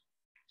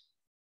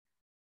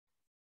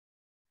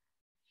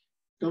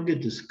 Don't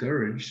get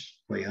discouraged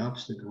by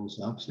obstacles.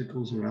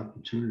 Obstacles are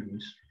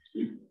opportunities.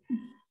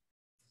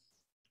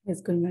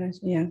 Yes, Guru Maharaj,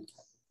 yeah.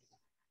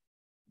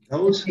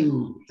 Those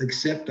who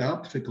accept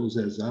obstacles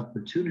as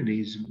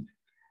opportunities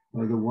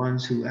are the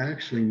ones who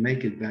actually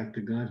make it back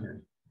to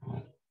Godhead.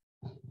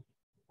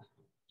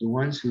 The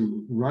ones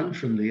who run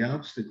from the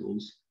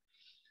obstacles,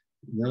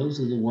 those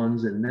are the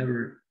ones that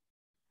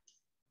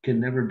can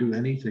never do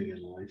anything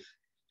in life,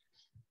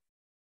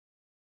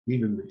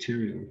 even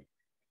materially.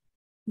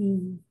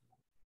 Mm.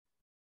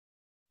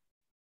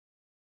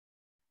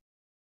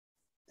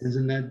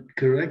 Isn't that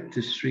correct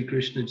to Sri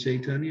Krishna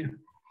Chaitanya?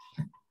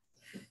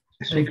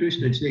 Sri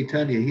Krishna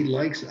Chaitanya, he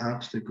likes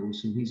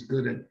obstacles and he's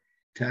good at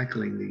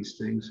tackling these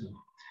things.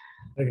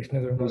 He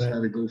knows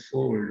how to go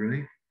forward,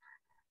 right?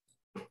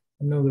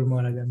 No, Guru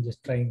Maharaj, I'm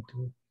just trying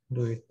to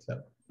do it.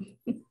 So.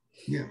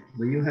 Yeah,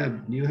 but you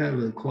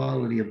have a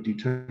quality of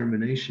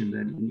determination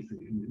that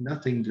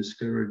nothing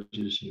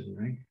discourages you,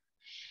 right?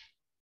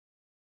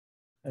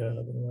 I don't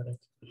know, Guru Maharaj.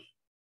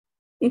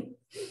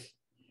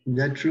 Is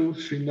that true,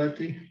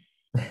 Srimati?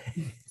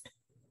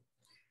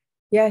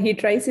 Yeah, he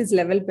tries his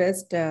level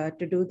best to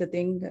do the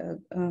thing.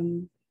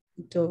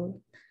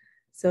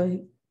 So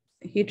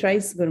he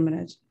tries, Guru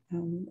Maharaj.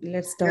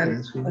 Let's start.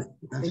 Yeah,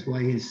 that's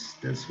why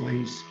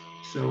he's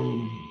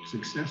so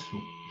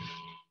successful.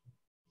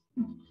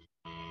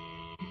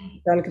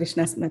 All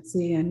Krishna's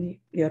mercy and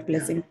your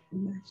blessing.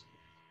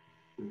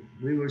 Yeah.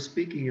 We were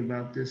speaking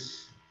about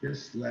this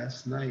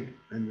last night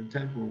in the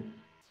temple.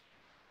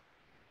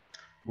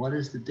 What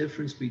is the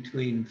difference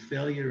between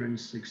failure and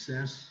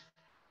success?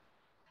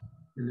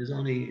 And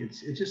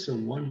it's just a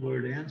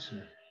one-word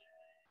answer.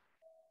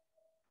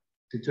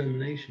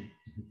 Determination.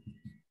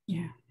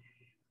 Yeah.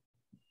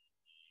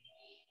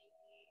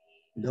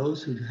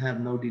 Those who have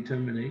no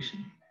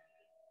determination,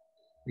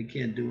 they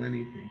can't do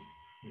anything.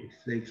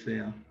 They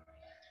fail.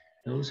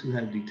 Those who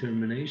have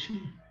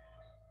determination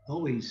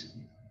always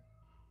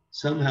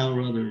somehow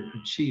or other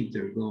achieve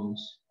their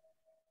goals,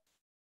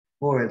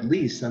 or at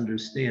least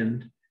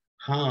understand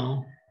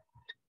how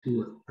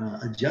to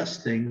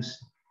adjust things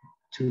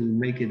to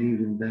make it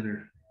even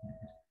better.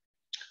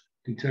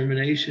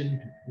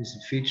 Determination is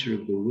a feature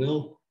of the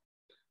will.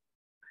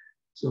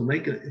 So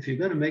if you're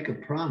going to make a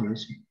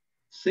promise,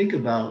 think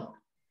about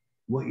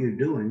what you're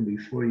doing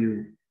before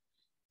you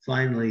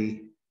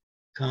finally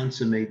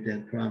consummate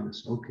that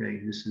promise.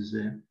 Okay, this is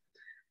it.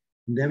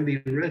 And then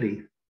be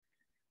ready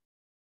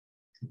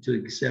to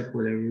accept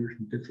whatever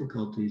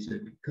difficulties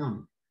that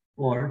come,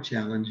 or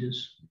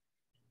challenges,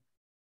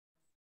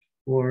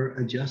 or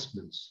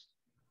adjustments.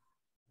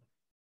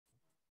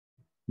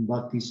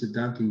 Bhakti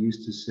Siddhanta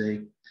used to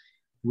say,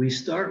 we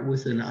start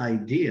with an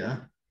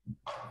idea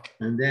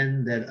And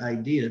then that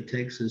idea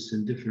takes us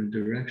in different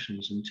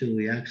directions until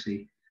we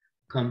actually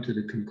come to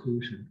the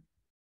conclusion.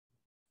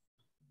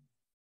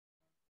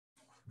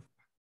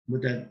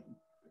 But that,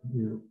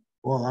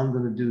 well, I'm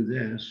going to do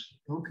this.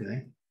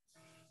 Okay.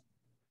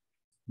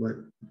 But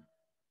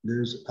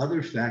there's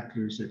other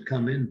factors that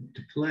come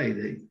into play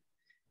that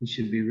you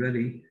should be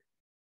ready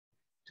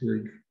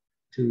to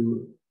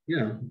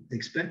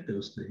expect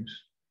those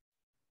things.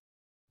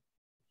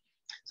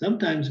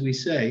 Sometimes we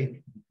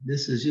say,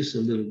 this is just a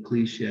little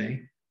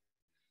cliche,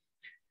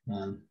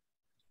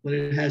 but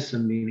it has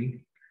some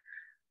meaning.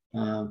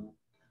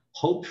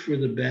 Hope for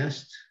the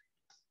best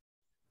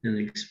and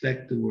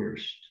expect the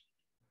worst.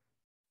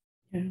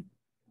 Yeah.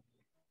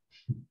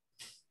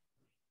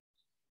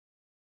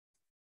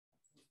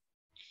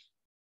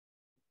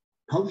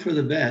 Hope for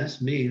the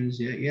best means,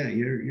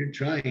 you're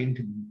trying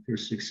for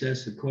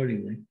success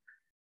accordingly.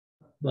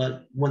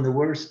 But when the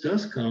worst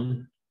does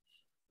come,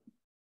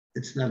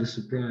 it's not a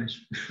surprise.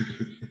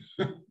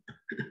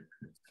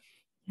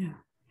 Yeah.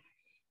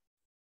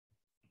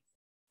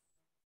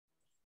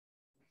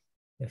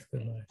 Yes,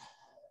 Guru Maharaj.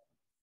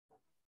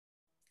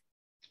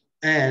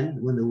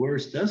 And when the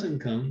worst doesn't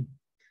come,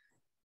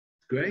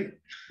 great.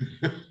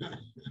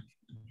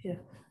 Yeah.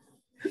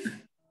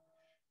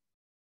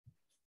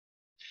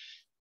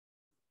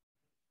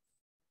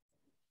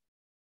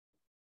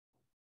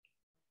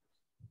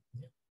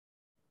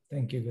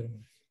 Thank you, Guru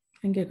Maharaj.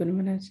 Thank you, Guru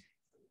Maharaj.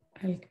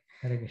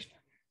 Hare Krishna.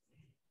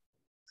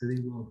 Very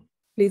well.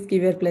 Please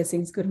give your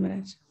blessings, Guru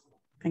Maharaj.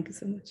 Thank you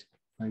so much.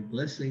 My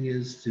blessing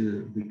is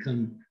to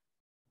become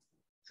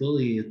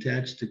fully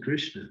attached to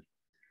Krishna.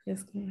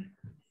 Yes, Guru Maharaj.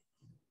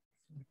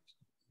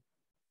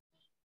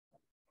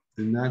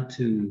 And not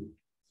to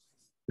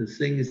the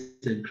things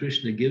that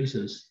Krishna gives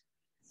us,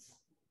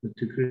 but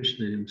to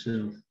Krishna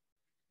himself.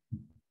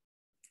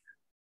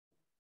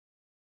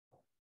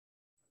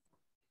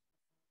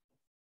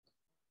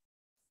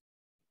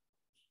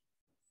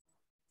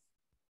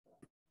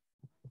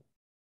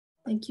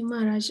 Thank you,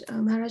 Maharaj.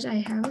 Maharaj, I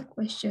have a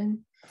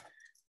question.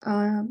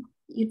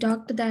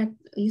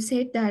 You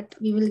said that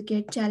we will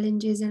get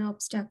challenges and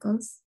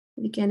obstacles.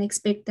 We can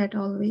expect that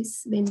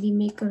always when we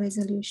make a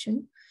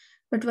resolution.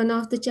 But one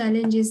of the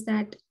challenges is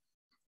that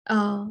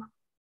our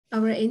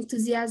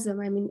enthusiasm,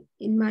 I mean,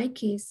 in my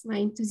case, my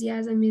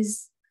enthusiasm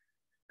is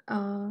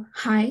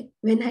high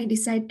when I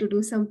decide to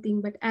do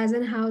something, but as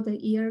and how the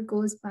year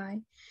goes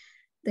by,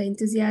 the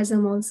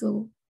enthusiasm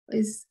also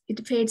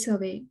it fades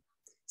away.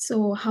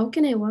 So how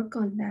can I work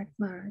on that,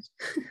 Maharaj?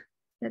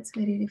 That's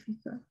very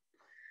difficult.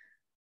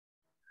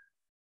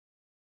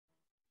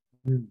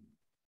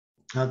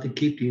 How to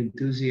keep the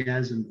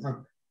enthusiasm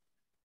up.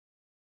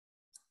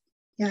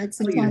 Yeah,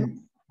 it's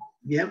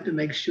you have to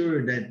make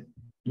sure that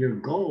your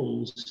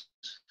goals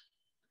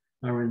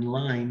are in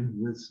line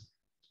with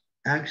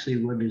actually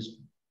what is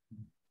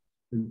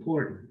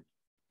important.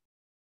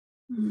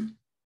 Mm-hmm.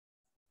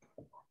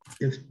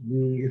 If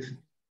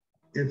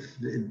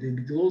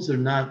the goals are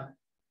not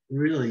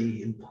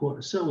really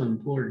so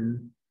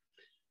important,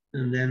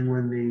 and then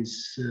when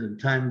these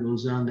time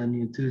goes on, then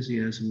the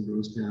enthusiasm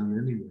goes down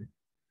anyway.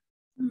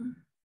 Mm-hmm.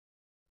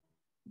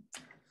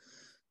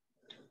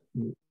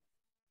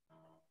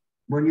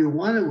 When you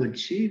want to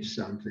achieve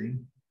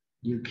something,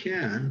 you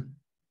can,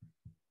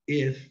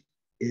 if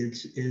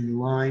it's in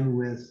line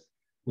with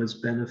what's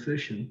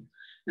beneficial.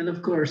 And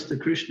of course, the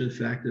Krishna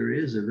factor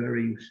is a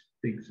very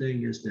big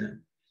thing, is that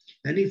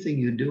anything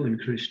you do in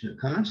Krishna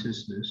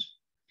consciousness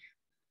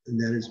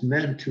that is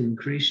meant to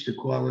increase the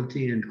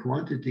quality and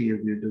quantity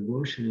of your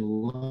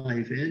devotional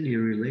life and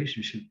your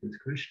relationship with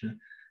Krishna,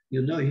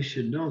 you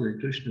should know that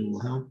Krishna will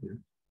help you.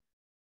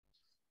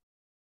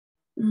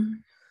 Mm-hmm.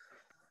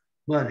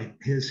 But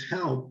his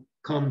help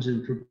comes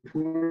in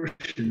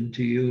proportion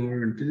to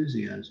your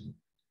enthusiasm.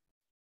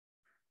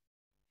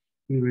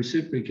 He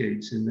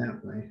reciprocates in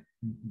that way.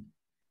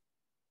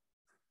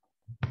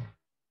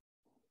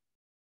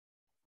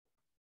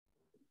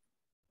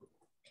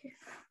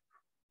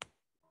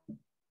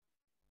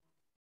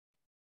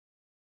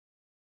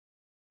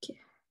 Okay.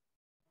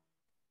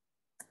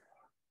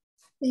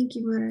 Thank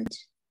you, Maharaj.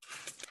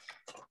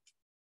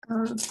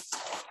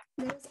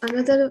 There's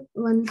another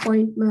one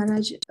point,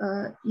 Maharaj.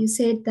 You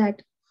said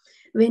that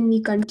when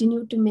we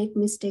continue to make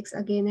mistakes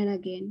again and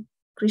again,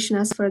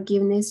 Krishna's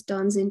forgiveness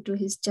turns into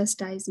his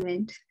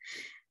chastisement.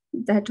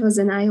 That was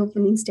an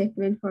eye-opening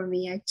statement for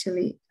me,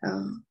 actually.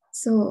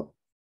 So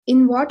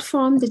in what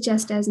form the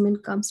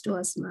chastisement comes to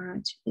us,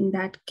 Maharaj, in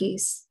that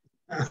case?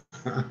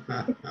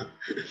 It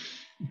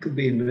could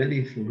be in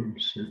many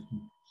forms.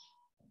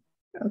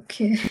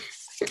 Okay.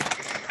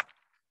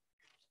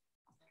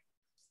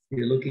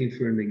 You're looking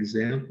for an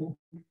example?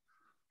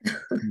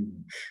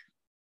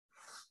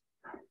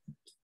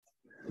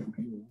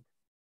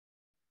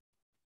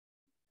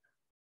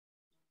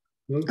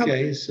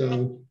 Okay,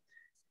 so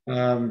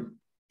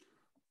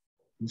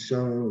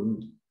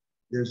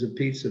there's a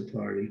pizza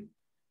party.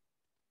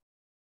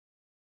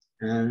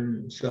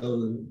 And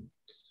so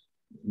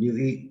you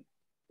eat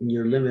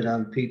your limit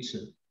on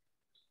pizza.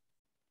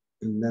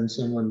 And then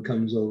someone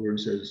comes over and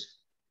says,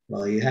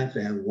 well, you have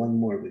to have one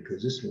more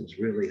because this one's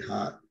really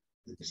hot.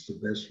 It's the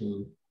best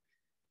one.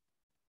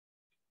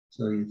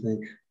 So you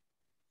think,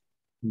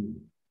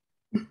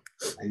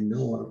 I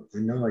know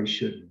I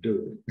shouldn't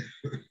do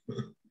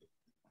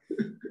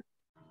it.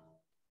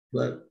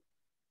 But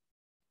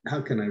how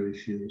can I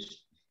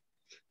refuse?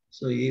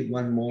 So you eat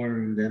one more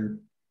and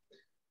then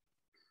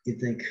you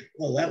think,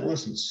 well, that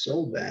wasn't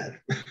so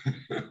bad.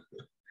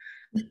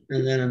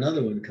 And then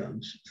another one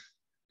comes.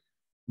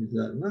 You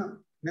thought, well,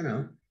 you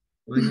know,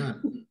 why not?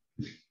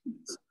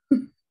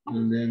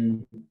 And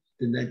then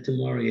the night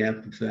tomorrow you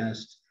have to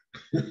fast.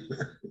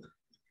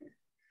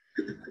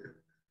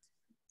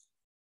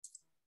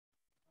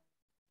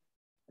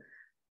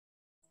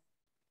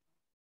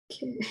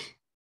 Okay.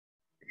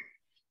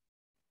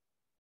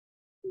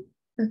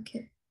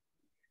 Okay.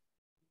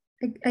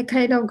 I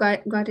kind of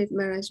got it,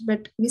 Maharaj,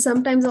 but we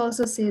sometimes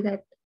also say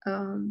that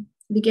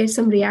we get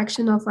some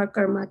reaction of our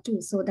karma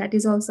too. So that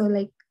is also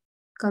like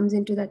comes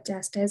into that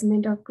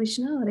chastisement of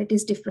Krishna, or it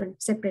is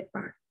different, separate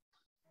part?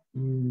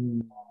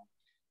 The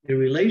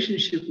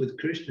relationship with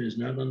Krishna is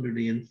not under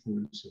the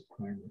influence of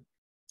karma.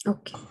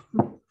 Okay.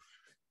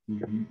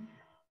 Mm-hmm.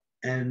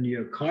 And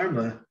your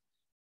karma,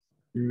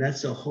 and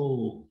that's a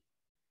whole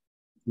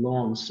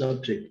long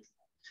subject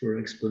for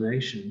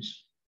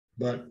explanations.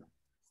 But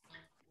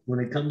when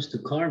it comes to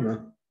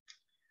karma,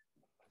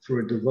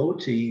 for a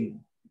devotee,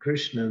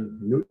 Krishna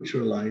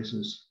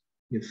neutralizes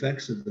the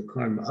effects of the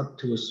karma up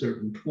to a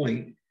certain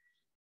point.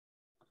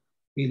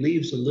 He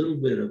leaves a little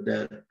bit of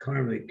that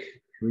karmic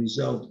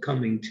result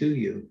coming to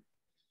you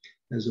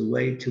as a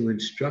way to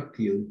instruct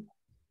you,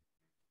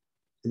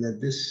 and that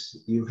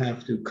this you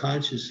have to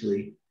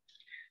consciously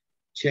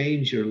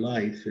change your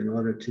life in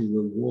order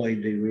to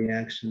avoid the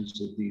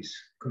reactions of these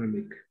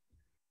karmic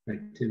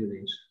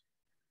activities.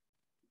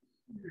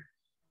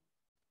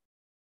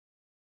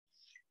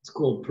 It's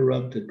called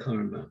parabdha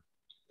karma.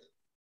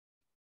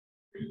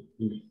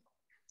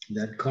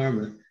 That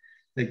karma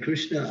that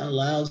Krishna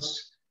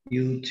allows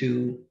you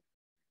to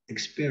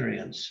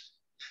experience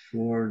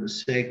for the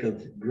sake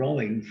of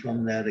growing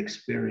from that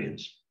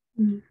experience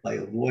by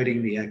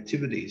avoiding the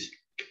activities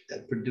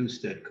that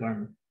produce that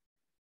karma.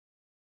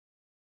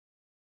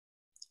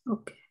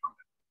 Okay.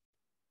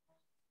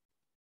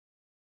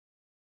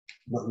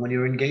 But when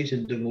you're engaged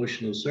in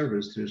devotional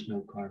service, there's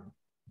no karma.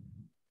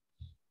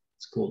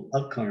 It's called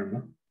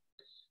akarma.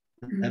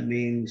 That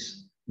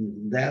means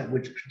that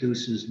which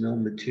produces no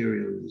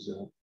material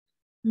result.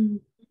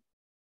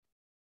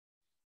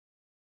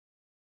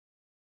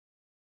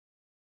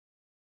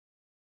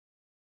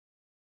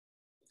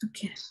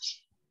 Okay.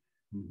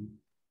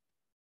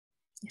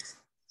 Yes,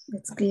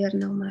 that's clear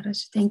now,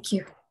 Maharaj. Thank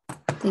you.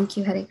 Thank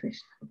you, Hare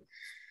Krishna.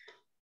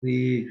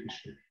 Hare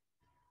Krishna.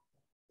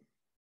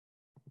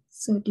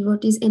 So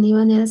devotees,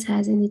 anyone else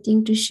has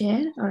anything to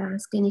share or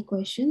ask any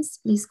questions,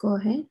 please go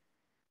ahead.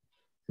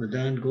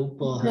 Madan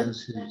Gopal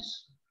has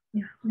his,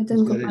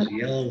 he's got his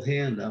yellow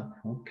hand up.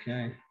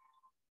 Okay.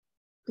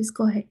 Please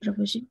go ahead,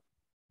 Prabhuji.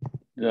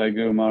 Jai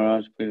Guru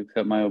Maharaj, please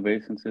accept my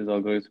obeisances.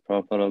 All glories to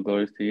Prabhupada, all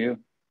glories to you.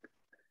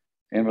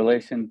 In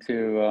relation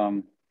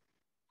to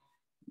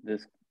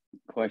this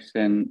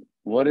question,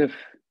 what if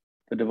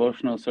the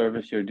devotional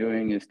service you're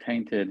doing is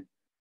tainted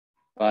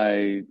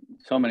by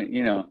so many,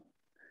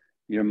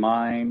 your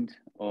mind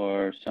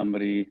or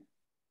somebody,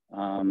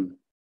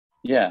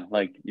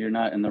 like you're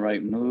not in the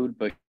right mood,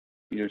 but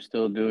you're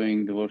still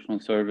doing devotional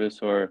service,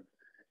 or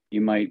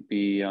you might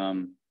be,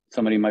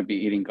 somebody might be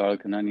eating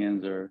garlic and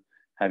onions or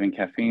having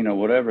caffeine or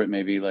whatever it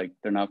may be, like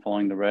they're not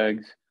following the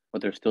regs,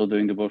 but they're still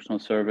doing devotional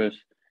service.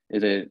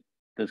 Is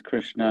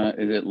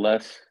it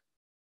less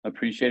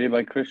appreciated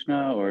by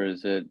Krishna, or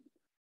is it,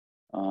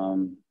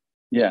 well,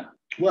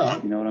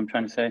 you know what I'm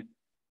trying to say?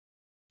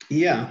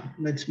 Yeah,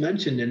 it's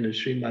mentioned in the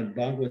Srimad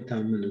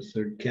Bhagavatam in the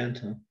 3rd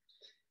canto.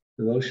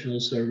 Devotional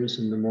service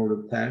in the mode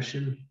of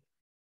passion,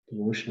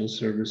 devotional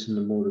service in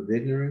the mode of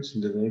ignorance,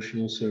 and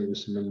devotional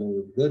service in the mode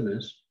of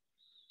goodness.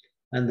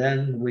 And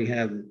then we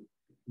have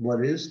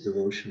what is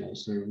devotional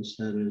service,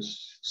 that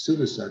is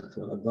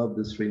Sudasattva, above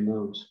the 3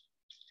 modes.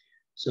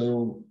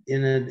 So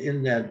in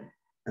that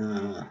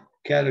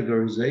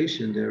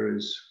categorization, there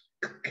is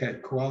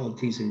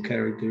qualities and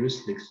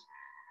characteristics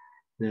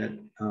that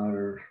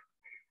are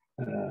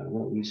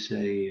what we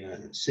say,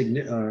 what's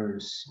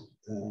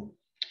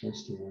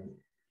the word?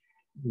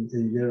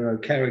 There are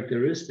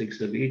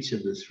characteristics of each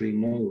of the 3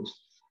 modes.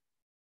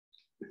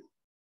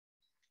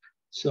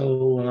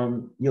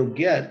 So you'll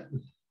get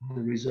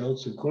the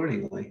results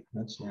accordingly,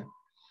 that's that.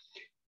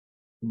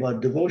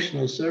 But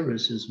devotional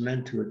service is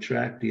meant to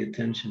attract the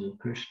attention of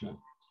Krishna.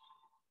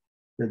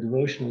 The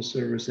devotional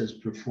service as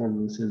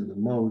performed within the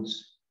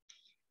modes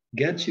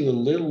gets you a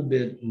little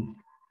bit,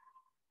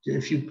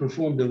 if you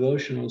perform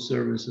devotional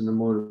service in the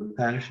mode of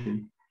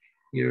passion,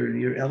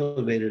 you're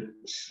elevated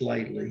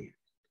slightly.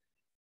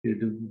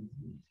 You're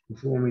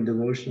performing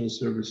devotional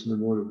service in the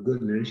mode of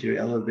goodness, you're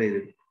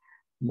elevated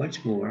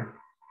much more.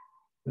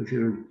 If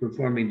you're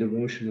performing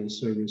devotional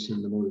service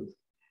in the mode of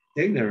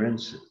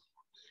ignorance,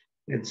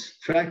 It's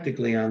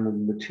practically on the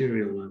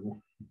material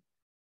level.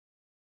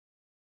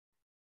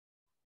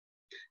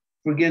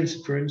 For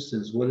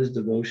instance, what is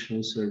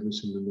devotional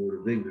service in the mode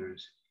of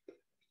ignorance?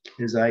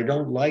 Is I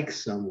don't like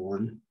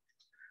someone,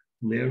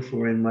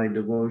 therefore in my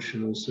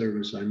devotional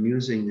service, I'm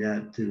using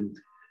that to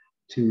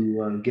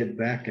get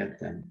back at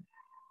them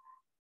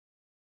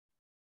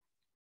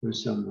for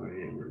some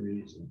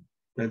reason.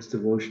 That's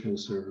devotional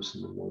service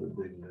in the mode of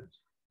ignorance.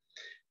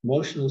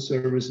 Emotional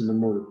service in the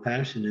mode of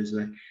passion is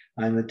that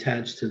I'm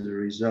attached to the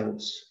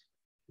results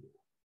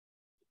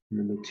in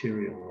the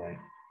material way.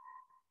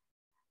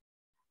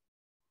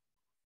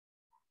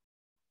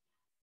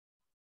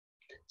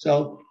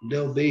 So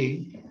there'll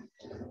be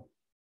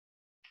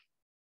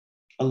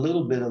a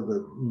little bit of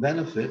a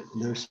benefit.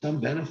 There's some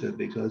benefit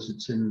because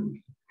it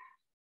can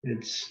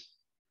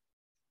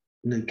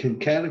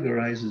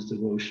categorize as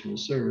devotional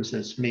service.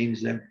 That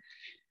means that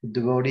the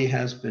devotee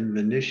has been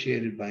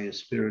initiated by a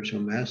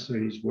spiritual master.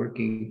 He's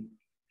working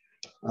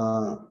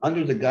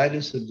under the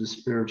guidance of the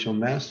spiritual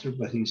master,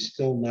 but he's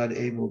still not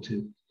able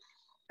to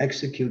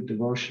execute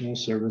devotional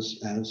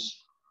service as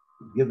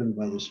given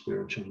by the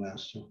spiritual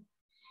master.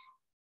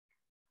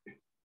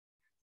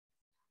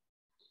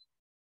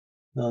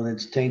 No,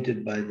 it's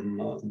tainted by the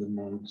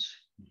modes.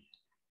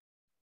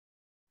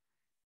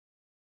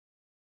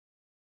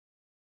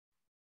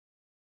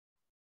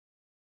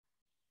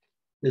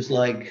 It's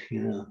like,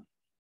 we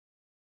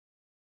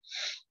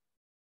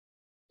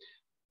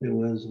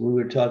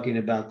were talking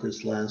about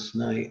this last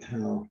night,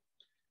 how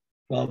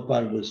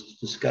Prabhupada was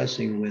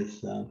discussing with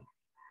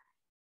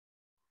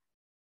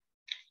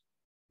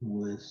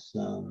what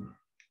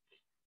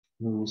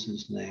was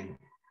his name?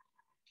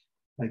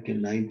 Like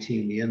in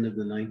the end of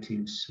the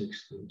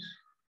 1960s.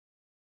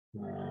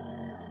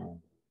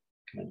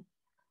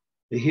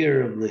 The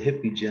hero of the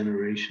hippie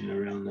generation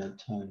around that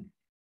time.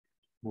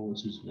 What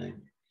was his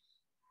name?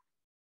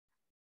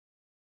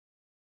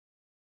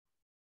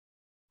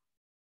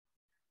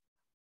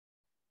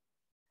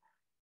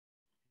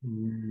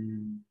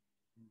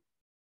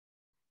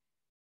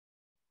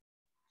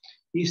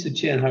 He used to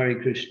chant Hare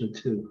Krishna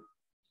too.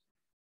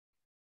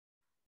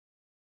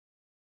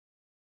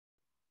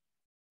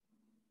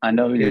 I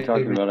know who you're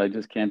talking about. I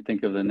just can't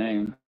think of the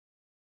name.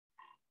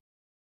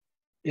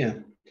 Yeah.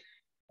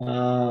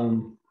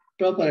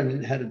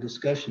 Prabhupada had a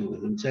discussion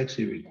with him. It's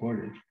actually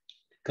recorded.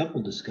 A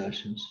couple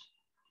discussions.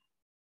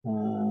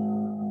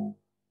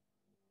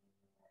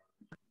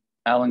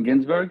 Allen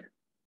Ginsberg?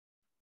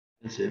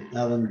 That's it,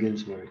 Allen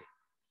Ginsberg.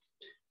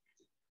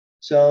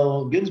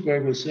 So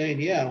Ginsberg was saying,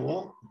 yeah,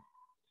 well,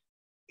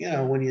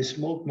 when you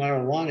smoke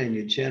marijuana and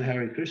you chant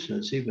Hare Krishna,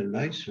 it's even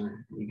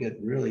nicer. You get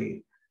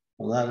really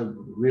a lot of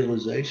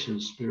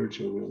realizations,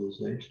 spiritual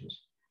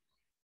realizations.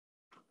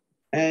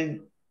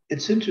 And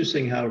it's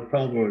interesting how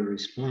Prabhupada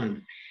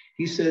responds.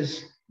 He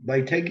says,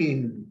 by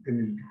taking,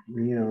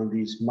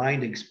 these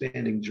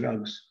mind-expanding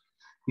drugs,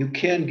 you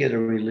can get a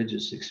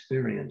religious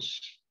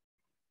experience.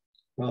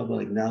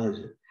 Prabhupada acknowledged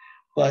it.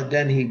 But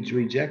then he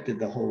rejected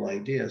the whole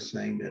idea,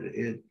 saying that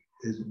it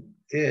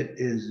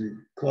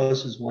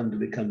causes one to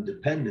become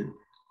dependent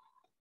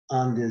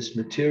on this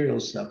material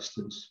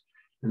substance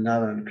and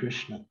not on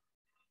Krishna.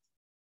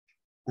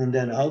 And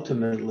then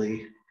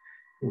ultimately,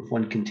 if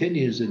one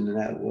continues in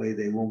that way,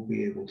 they won't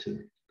be able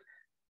to,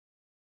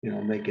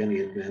 make any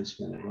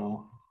advancement at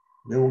all.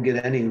 They won't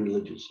get any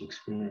religious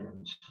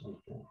experience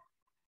like that.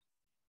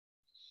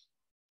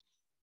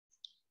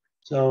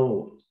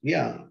 So,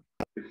 yeah,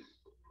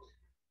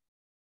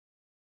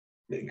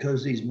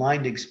 because these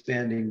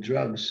mind-expanding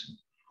drugs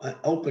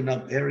open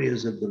up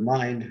areas of the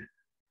mind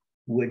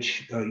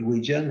which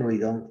we generally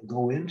don't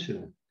go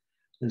into.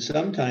 And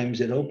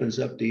sometimes it opens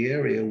up the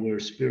area where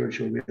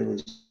spiritual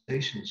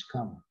realizations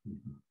come.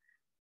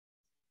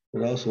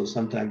 But also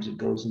sometimes it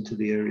goes into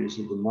the areas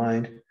of the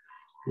mind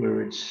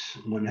where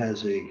one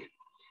has a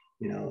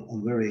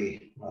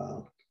very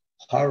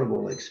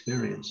horrible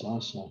experience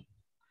also.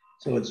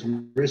 So it's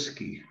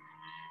risky.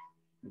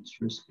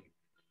 It's risky.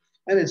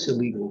 And it's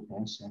illegal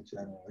also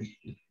generally.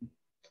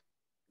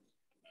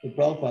 But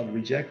Prabhupada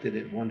rejected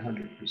it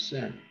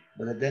 100%.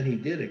 But then he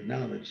did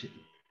acknowledge it.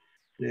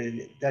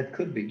 That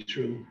could be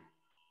true.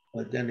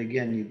 But then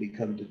again, you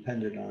become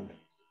dependent on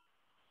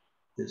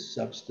this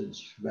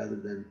substance rather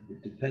than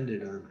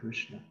dependent on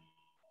Krishna.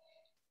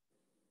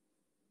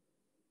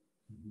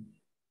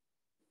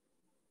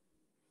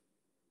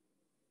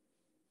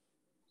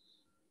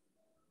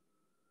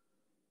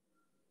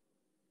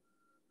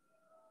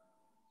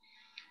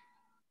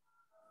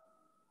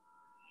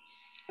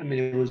 I mean,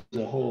 it was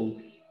a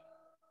whole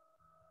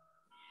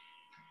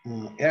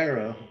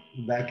era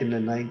back in the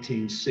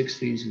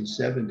 1960s and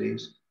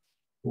 70s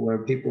where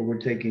people were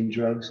taking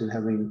drugs and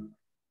having,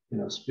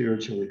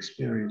 spiritual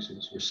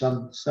experiences or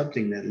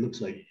something that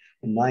looks like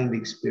a mind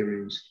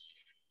experience.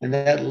 And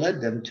that led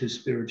them to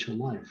spiritual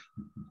life.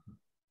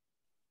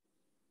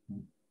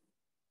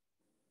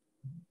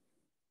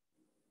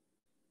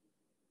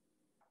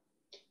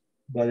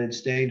 But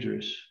it's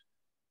dangerous.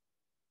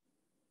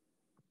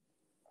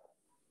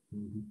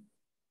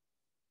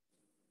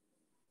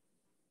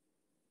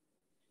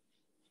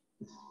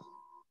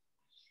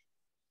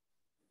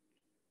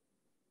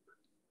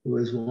 There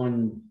was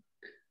one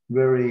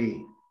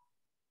very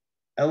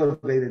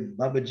elevated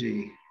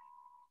Babaji.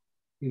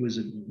 He was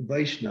a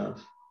Vaishnav.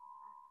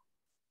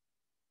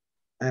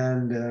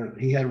 And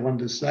he had one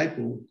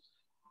disciple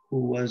who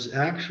was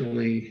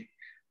actually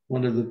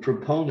one of the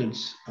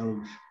proponents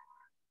of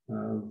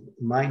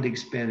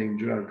mind-expanding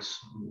drugs,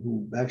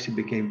 who actually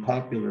became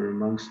popular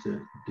amongst the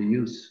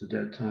youth at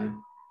that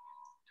time.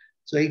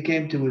 So he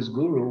came to his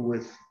guru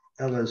with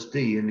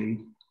LSD,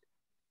 and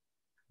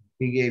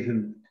he gave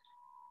him,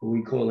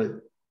 we call it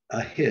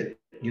a hit.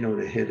 You know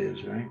what a hit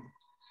is, right?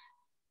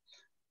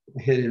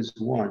 A hit is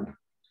one.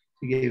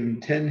 He gave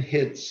him 10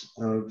 hits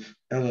of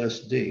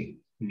LSD.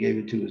 He gave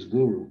it to his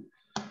guru.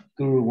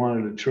 Guru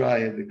wanted to try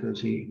it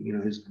because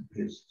his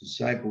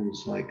disciple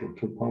was like a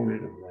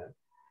proponent of that.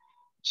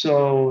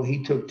 So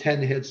he took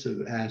 10 hits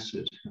of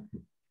acid.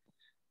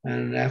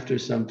 And after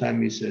some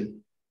time he said,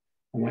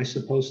 am I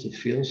supposed to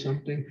feel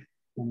something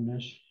from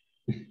this?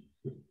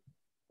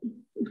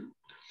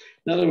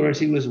 In other words,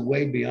 he was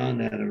way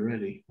beyond that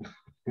already.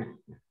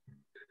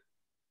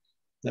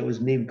 That was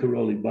Neem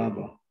Karoli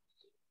Baba.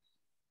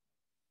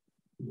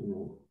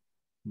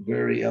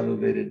 Very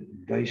elevated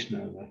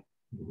Vaishnava.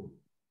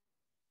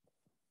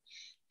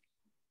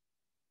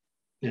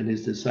 And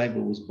his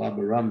disciple was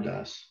Baba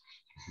Ramdas.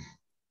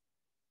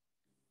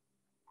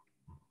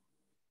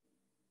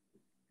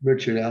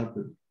 Richard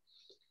Alpert.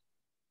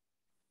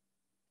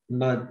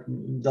 But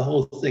the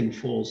whole thing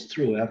falls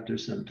through after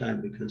some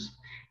time because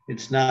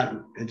it's not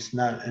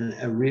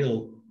a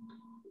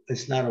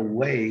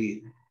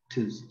way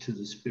to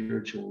the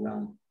spiritual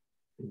realm.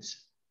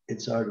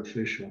 It's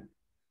artificial.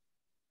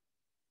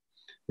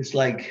 It's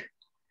like,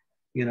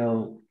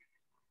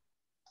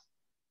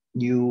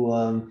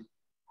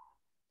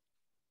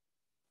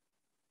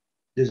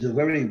 there's a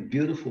very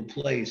beautiful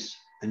place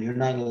and you're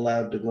not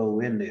allowed to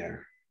go in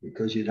there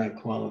because you're not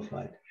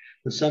qualified.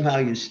 But somehow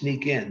you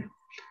sneak in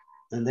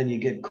and then you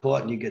get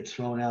caught and you get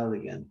thrown out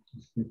again.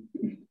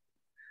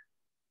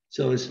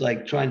 So it's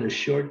like trying to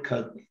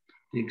shortcut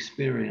the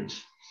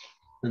experience.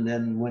 And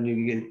then when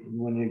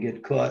you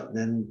get caught,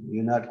 then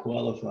you're not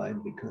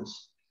qualified,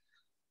 because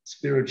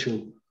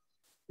spiritual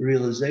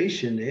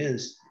realization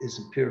is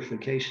a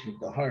purification of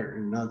the heart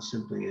and not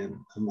simply a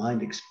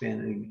mind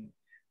expanding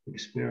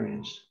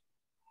experience.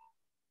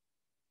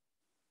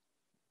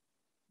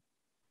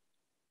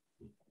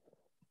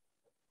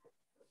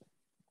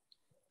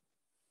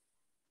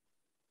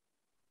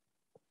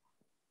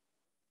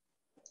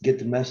 Get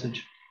the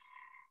message?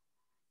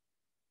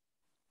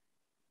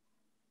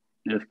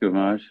 Yes, Guru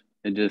Maharaj.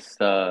 It just,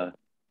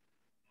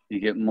 you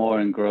get more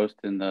engrossed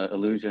in the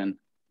illusion.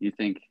 You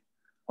think,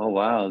 oh,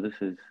 wow, this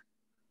is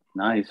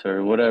nice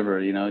or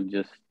whatever,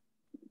 just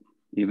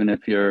even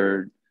if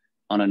you're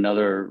on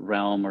another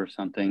realm or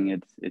something,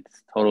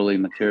 it's totally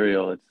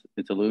material.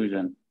 It's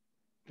illusion.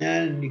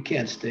 And you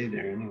can't stay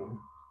there anyway.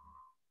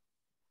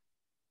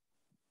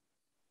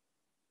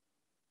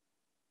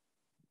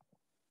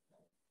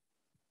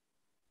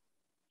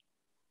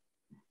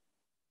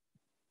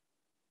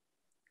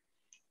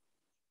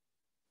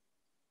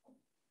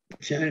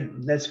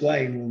 That's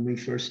why when we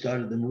first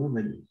started the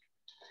movement,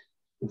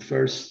 the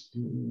first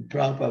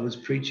Prabhupada was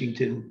preaching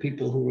to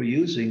people who were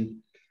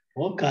using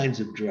all kinds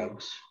of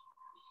drugs.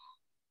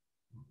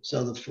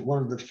 So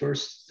one of the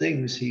first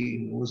things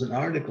was an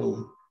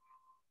article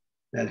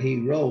that he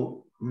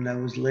wrote, and that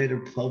was later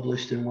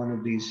published in one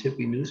of these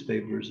hippie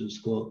newspapers.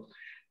 It's called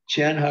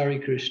Chant Hare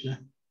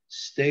Krishna,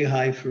 Stay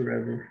High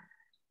Forever,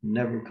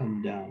 Never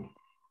Come Down.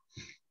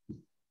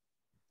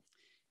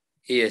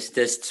 Yes,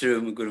 that's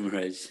true, Guru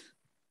Maharaj.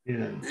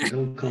 Yeah,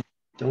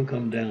 don't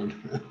come down.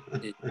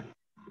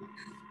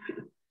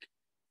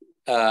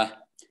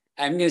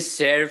 I'm going to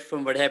share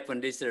from what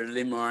happened this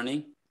early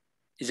morning.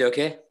 Is it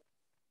okay?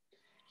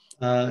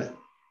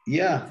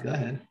 Yeah, go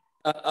ahead.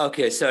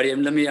 Okay, sorry.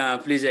 Let me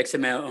please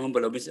accept my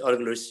humble obeisances, all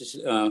glories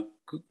to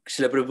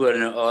Srila Prabhupada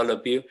and all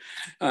of you.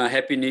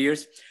 Happy New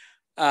Year's.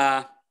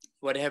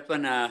 What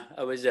happened?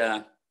 I was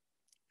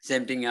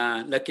same thing.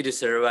 Lucky to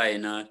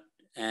survive,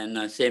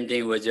 and same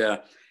thing was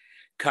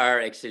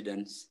car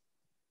accidents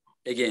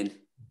again.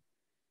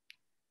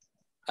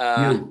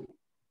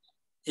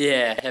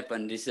 Yeah,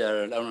 happened this.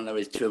 I don't know. It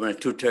was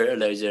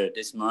 2:30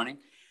 this morning.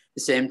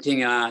 The same thing.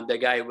 The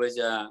guy was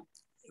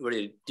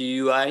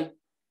DUI.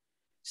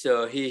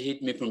 So he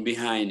hit me from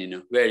behind,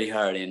 very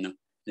hard, And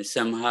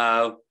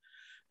somehow,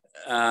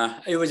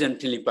 it was in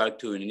Tinley Park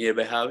too, in a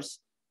nearby house.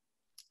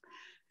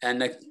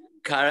 And the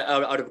car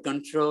out of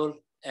control.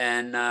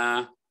 And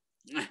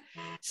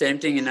same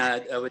thing,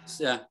 I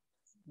was,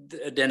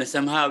 then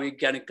somehow we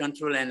got in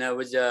control, and I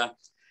was,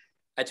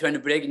 I tried to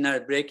brake,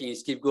 not braking,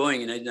 it's keep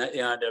going. I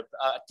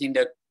think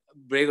the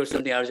brake or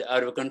something, I was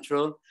out of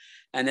control.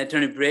 And I tried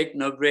to brake,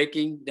 no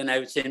braking. Then I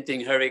was same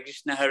thing, Hare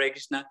Krishna, Hare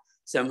Krishna.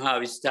 Somehow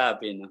we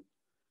stopped,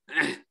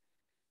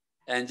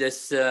 And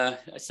just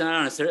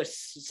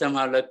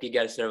somehow lucky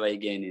got to survive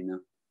again,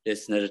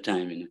 Just another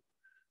time,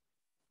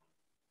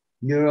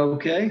 You're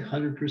okay,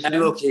 100%?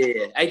 I'm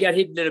okay. I got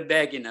hit in the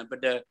back,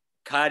 but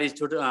car is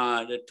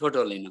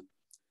total, you know.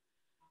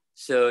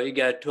 So it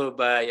got towed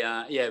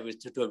by, it was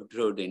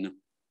towed, you know.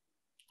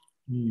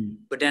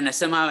 But then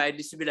somehow I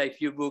distributed like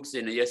few books,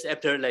 you know, just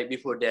after, like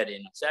before that, you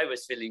know. So I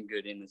was feeling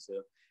good, you know,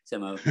 so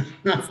somehow.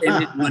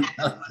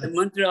 The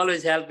mantra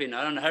always helped, you know.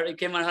 I don't know how it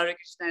came on Hare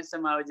Krishna and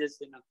somehow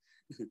just, you know,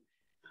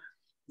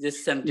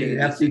 just something.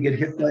 Yeah, after you get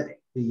hit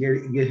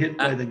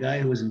by the guy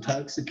who was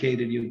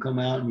intoxicated, you come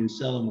out and you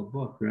sell him a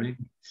book, right?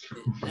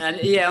 And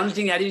yeah, only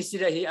thing I didn't see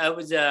that I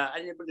was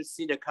unable to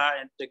see the car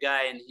and the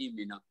guy and him,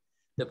 you know.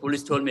 The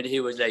police told me that he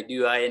was like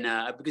DUI,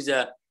 and because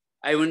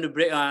I wanted to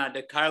break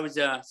the car was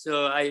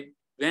so I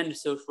went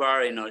so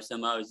far, you know,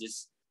 somehow I was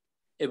just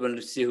able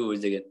to see who was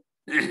the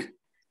guy.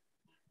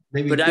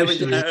 But I was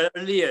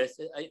earlier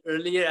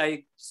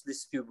I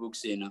this few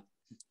books, you know.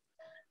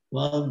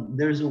 Well,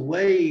 there's a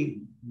way,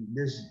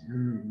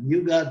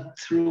 you got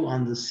through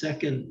on the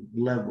second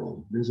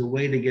level. There's a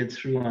way to get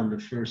through on the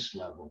first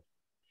level.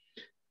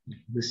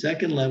 The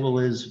second level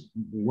is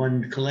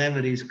when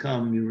calamities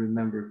come, you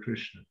remember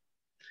Krishna.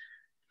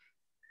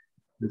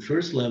 The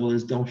first level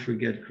is don't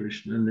forget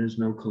Krishna, and there's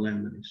no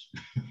calamities.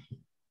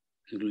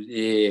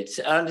 Yeah,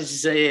 so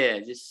this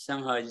is, just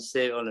somehow I just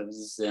say all of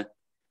this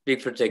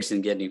big protection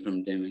getting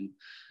from them.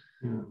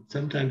 And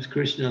sometimes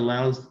Krishna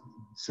allows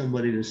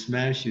somebody to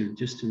smash you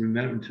just to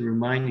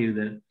remind you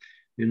that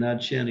you're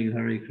not chanting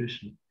Hare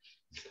Krishna.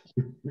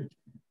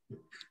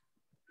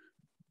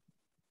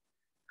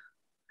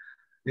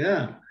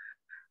 Yeah.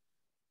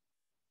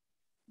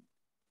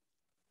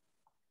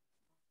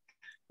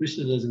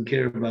 Krishna doesn't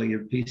care about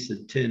your piece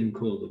of tin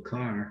called a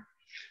car.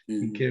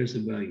 He cares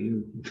about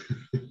you.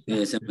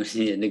 Yeah.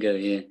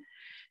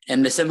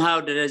 And somehow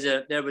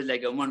there was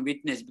like a one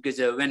witness, because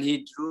when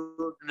he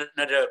threw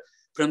another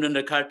from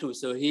the car too,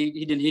 so he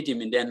didn't hit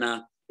him, and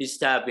then he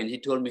stopped and he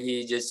told me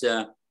he just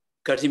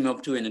cut him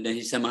up too, and then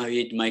he somehow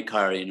hit my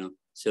car, you know.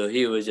 So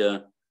he was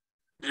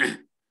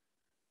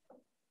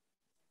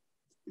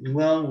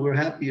Well, we're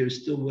happy you're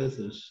still with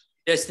us.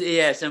 Yes,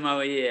 yeah, somehow,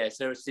 yeah,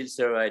 so still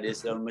survived.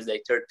 It's almost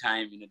like third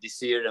time, you know,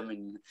 this year. I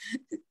mean,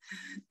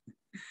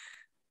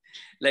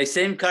 like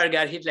same car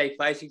got hit like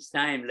 5-6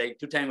 times, like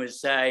 2 times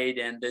was side,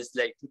 and there's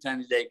like 2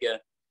 times like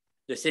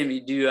the same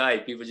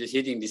DUI, people just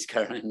hitting this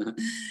car, and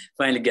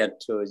finally got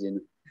chose, you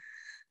know.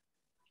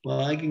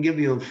 Well, I can give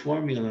you a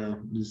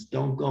formula. Just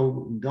don't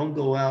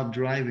go out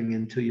driving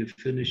until you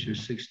finish your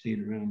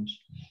 16 rounds.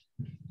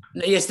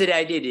 No, yesterday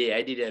I did, yeah,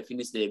 I did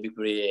finish the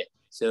before, yeah.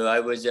 So I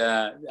was,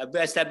 I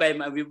stopped by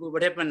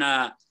what happened,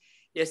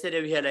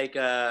 yesterday we had like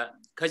a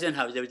cousin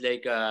house, there was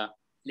like a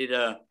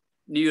little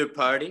New Year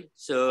party.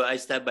 So I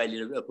stopped by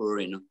little Upper,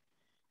 you know.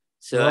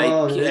 So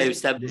I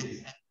stopped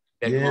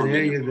back home.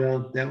 There you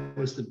go. That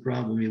was the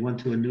problem. You went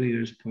to a New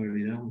Year's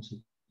party. That was the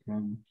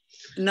problem.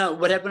 No,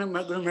 what happened?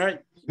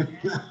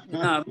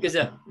 No, because,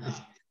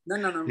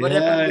 no, what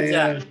happened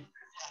is,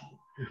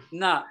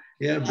 no.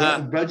 Yeah,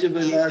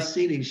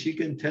 Brajavilasini, she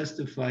can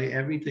testify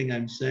everything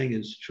I'm saying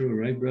is true,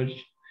 right, Braj?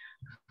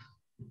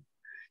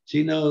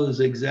 She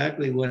knows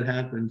exactly what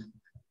happened.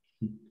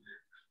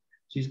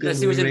 She's going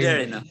she wasn't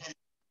there enough.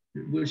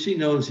 Well, she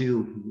knows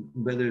you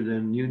better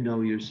than you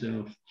know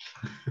yourself.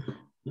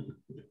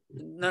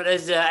 No,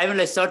 there's I have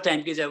a short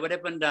time, because what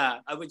happened,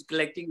 I was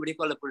collecting what you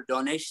call a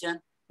donation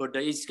for the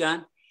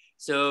ISKCON.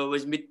 So I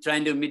was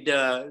trying to meet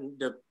all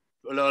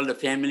the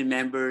family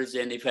members,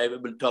 and if I were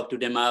able to talk to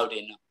them out,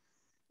 you know.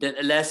 Then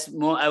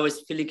I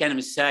was feeling kind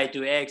of shy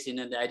to ask, you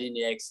know, I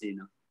didn't ask, you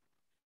know.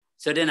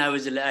 So then I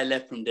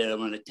left from there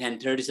around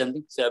 10:30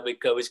 something. So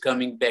I was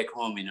coming back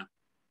home, you know.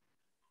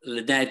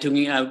 Then I took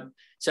me out.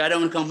 So I don't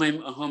want to come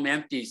home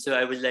empty. So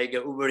I was like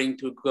Ubering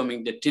to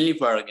coming to Tinley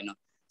Park, you know.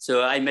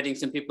 So I met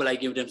some people, I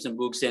gave them some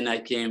books, and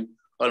I came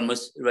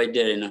almost right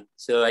there, you know.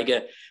 So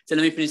so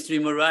let me finish 3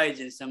 more rides,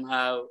 and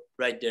somehow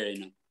right there, you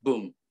know,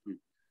 boom.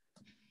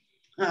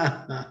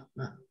 All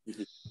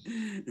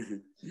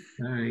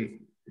right.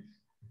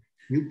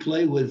 You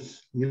play with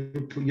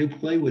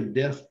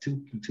death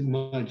too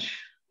much.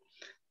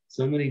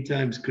 So many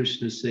times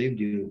Krishna saved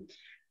you.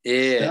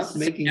 Yeah. Stop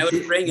making. I was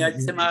praying.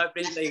 Somehow I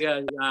prayed like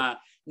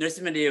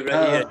Narasimha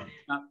right here.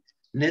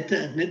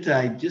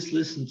 Nitai, just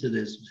listen to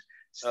this.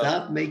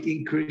 Stop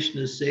making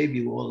Krishna save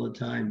you all the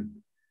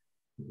time.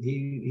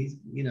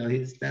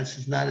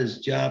 That's not his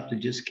job to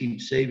just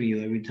keep saving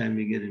you every time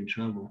you get in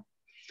trouble.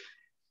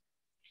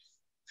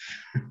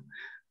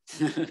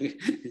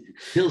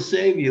 He'll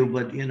save you,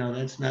 but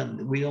that's not,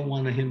 we don't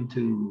want him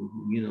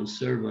to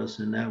serve us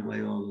in that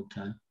way all the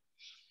time.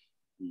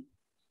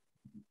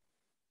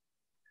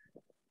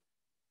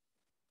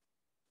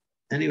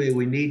 Anyway,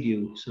 we need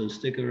you, so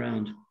stick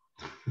around.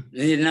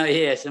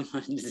 Yes,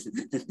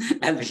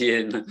 I'm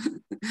here.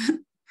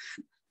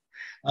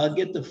 I'll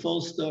get the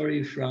full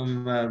story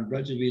from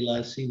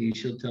Brajavilasini.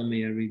 She'll tell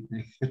me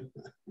everything.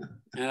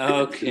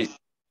 Okay.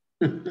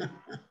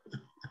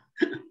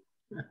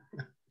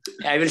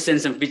 I will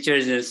send some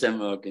pictures and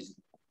some, okay.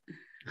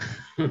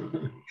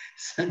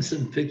 Send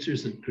some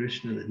pictures of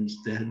Krishna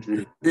instead.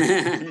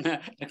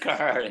 The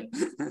car.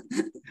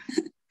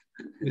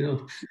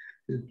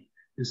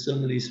 There's so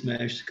many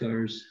smashed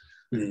cars.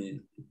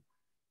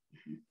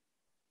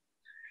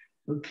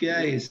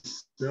 Okay,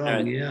 so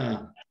right.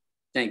 yeah.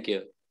 Thank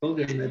you.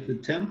 Program at the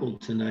temple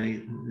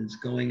tonight. It's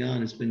going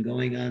on. It's been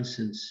going on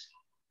since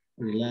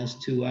the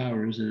last 2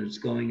 hours, and it's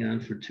going on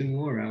for 2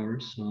 more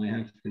hours. So I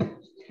have to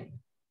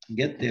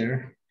get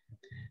there.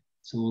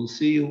 So we'll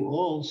see you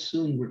all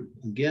soon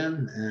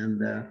again,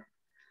 and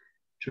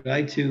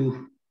try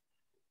to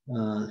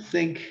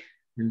think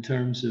in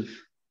terms of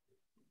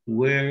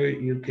where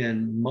you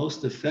can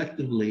most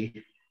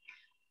effectively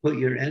put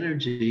your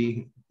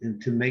energy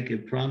and to make a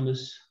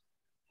promise,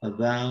 a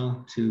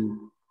vow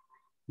to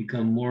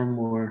become more and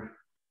more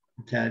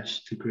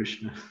attached to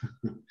Krishna,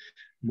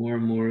 more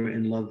and more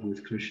in love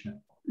with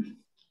Krishna.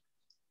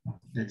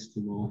 That's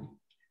the goal.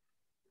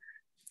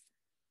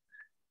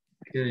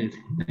 Good,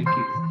 thank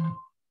you.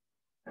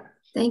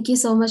 Thank you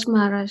so much,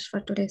 Maharaj,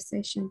 for today's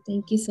session.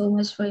 Thank you so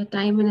much for your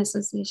time and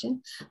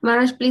association.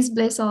 Maharaj, please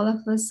bless all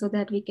of us so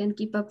that we can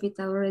keep up with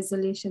our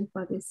resolution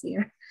for this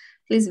year.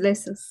 Please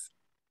bless us.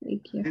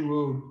 Thank you. I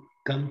will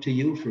come to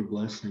you for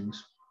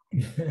blessings.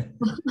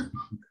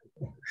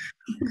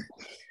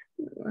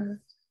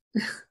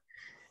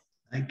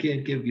 I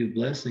can't give you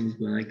blessings,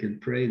 but I can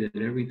pray that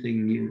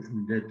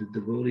that the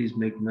devotees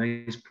make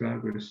nice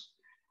progress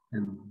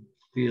and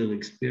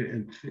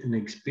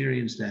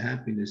experience the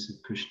happiness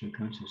of Krishna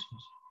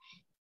consciousness.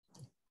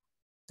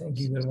 Thank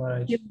you, Guru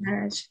Maharaj. Thank you,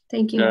 Maharaj.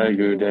 Thank you. Jai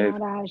Gurudev.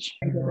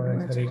 Thank you,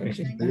 Maharaj. Hare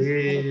Krishna.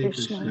 Hare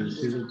Krishna,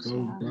 Srila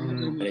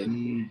Prabhupada ki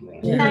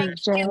jai.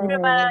 Thank you, Guru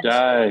Maharaj.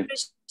 Jai.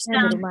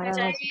 Guru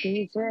Maharaj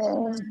ki jai.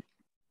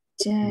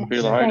 Jai.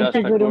 Srila Haridas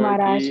Thank you, Guru Thakur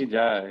Maharaj. ki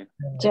jai.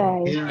 Jai.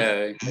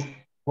 Yeah.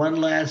 One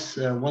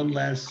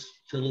last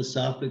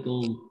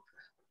philosophical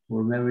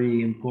or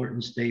very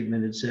important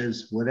statement. It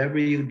says, whatever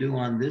you do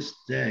on this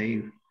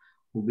day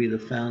will be the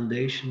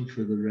foundation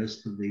for the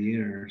rest of the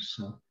year.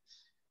 So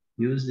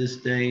use this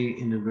day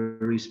in a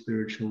very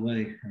spiritual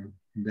way.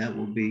 That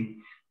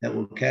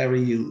will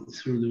carry you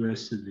through the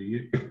rest of the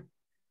year.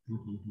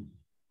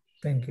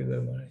 Thank you,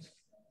 Guru Maharaj.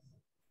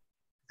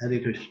 Hare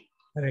Krishna.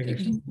 Hare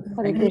Krishna.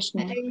 Hare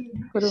Krishna.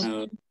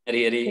 Guru.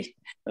 Hare.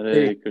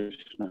 Hare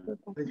Krishna.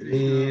 Thank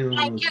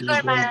Thank you,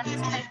 Guru Maharaj.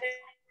 Hare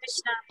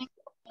Krishna.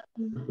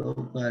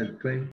 Prabhupada, pray.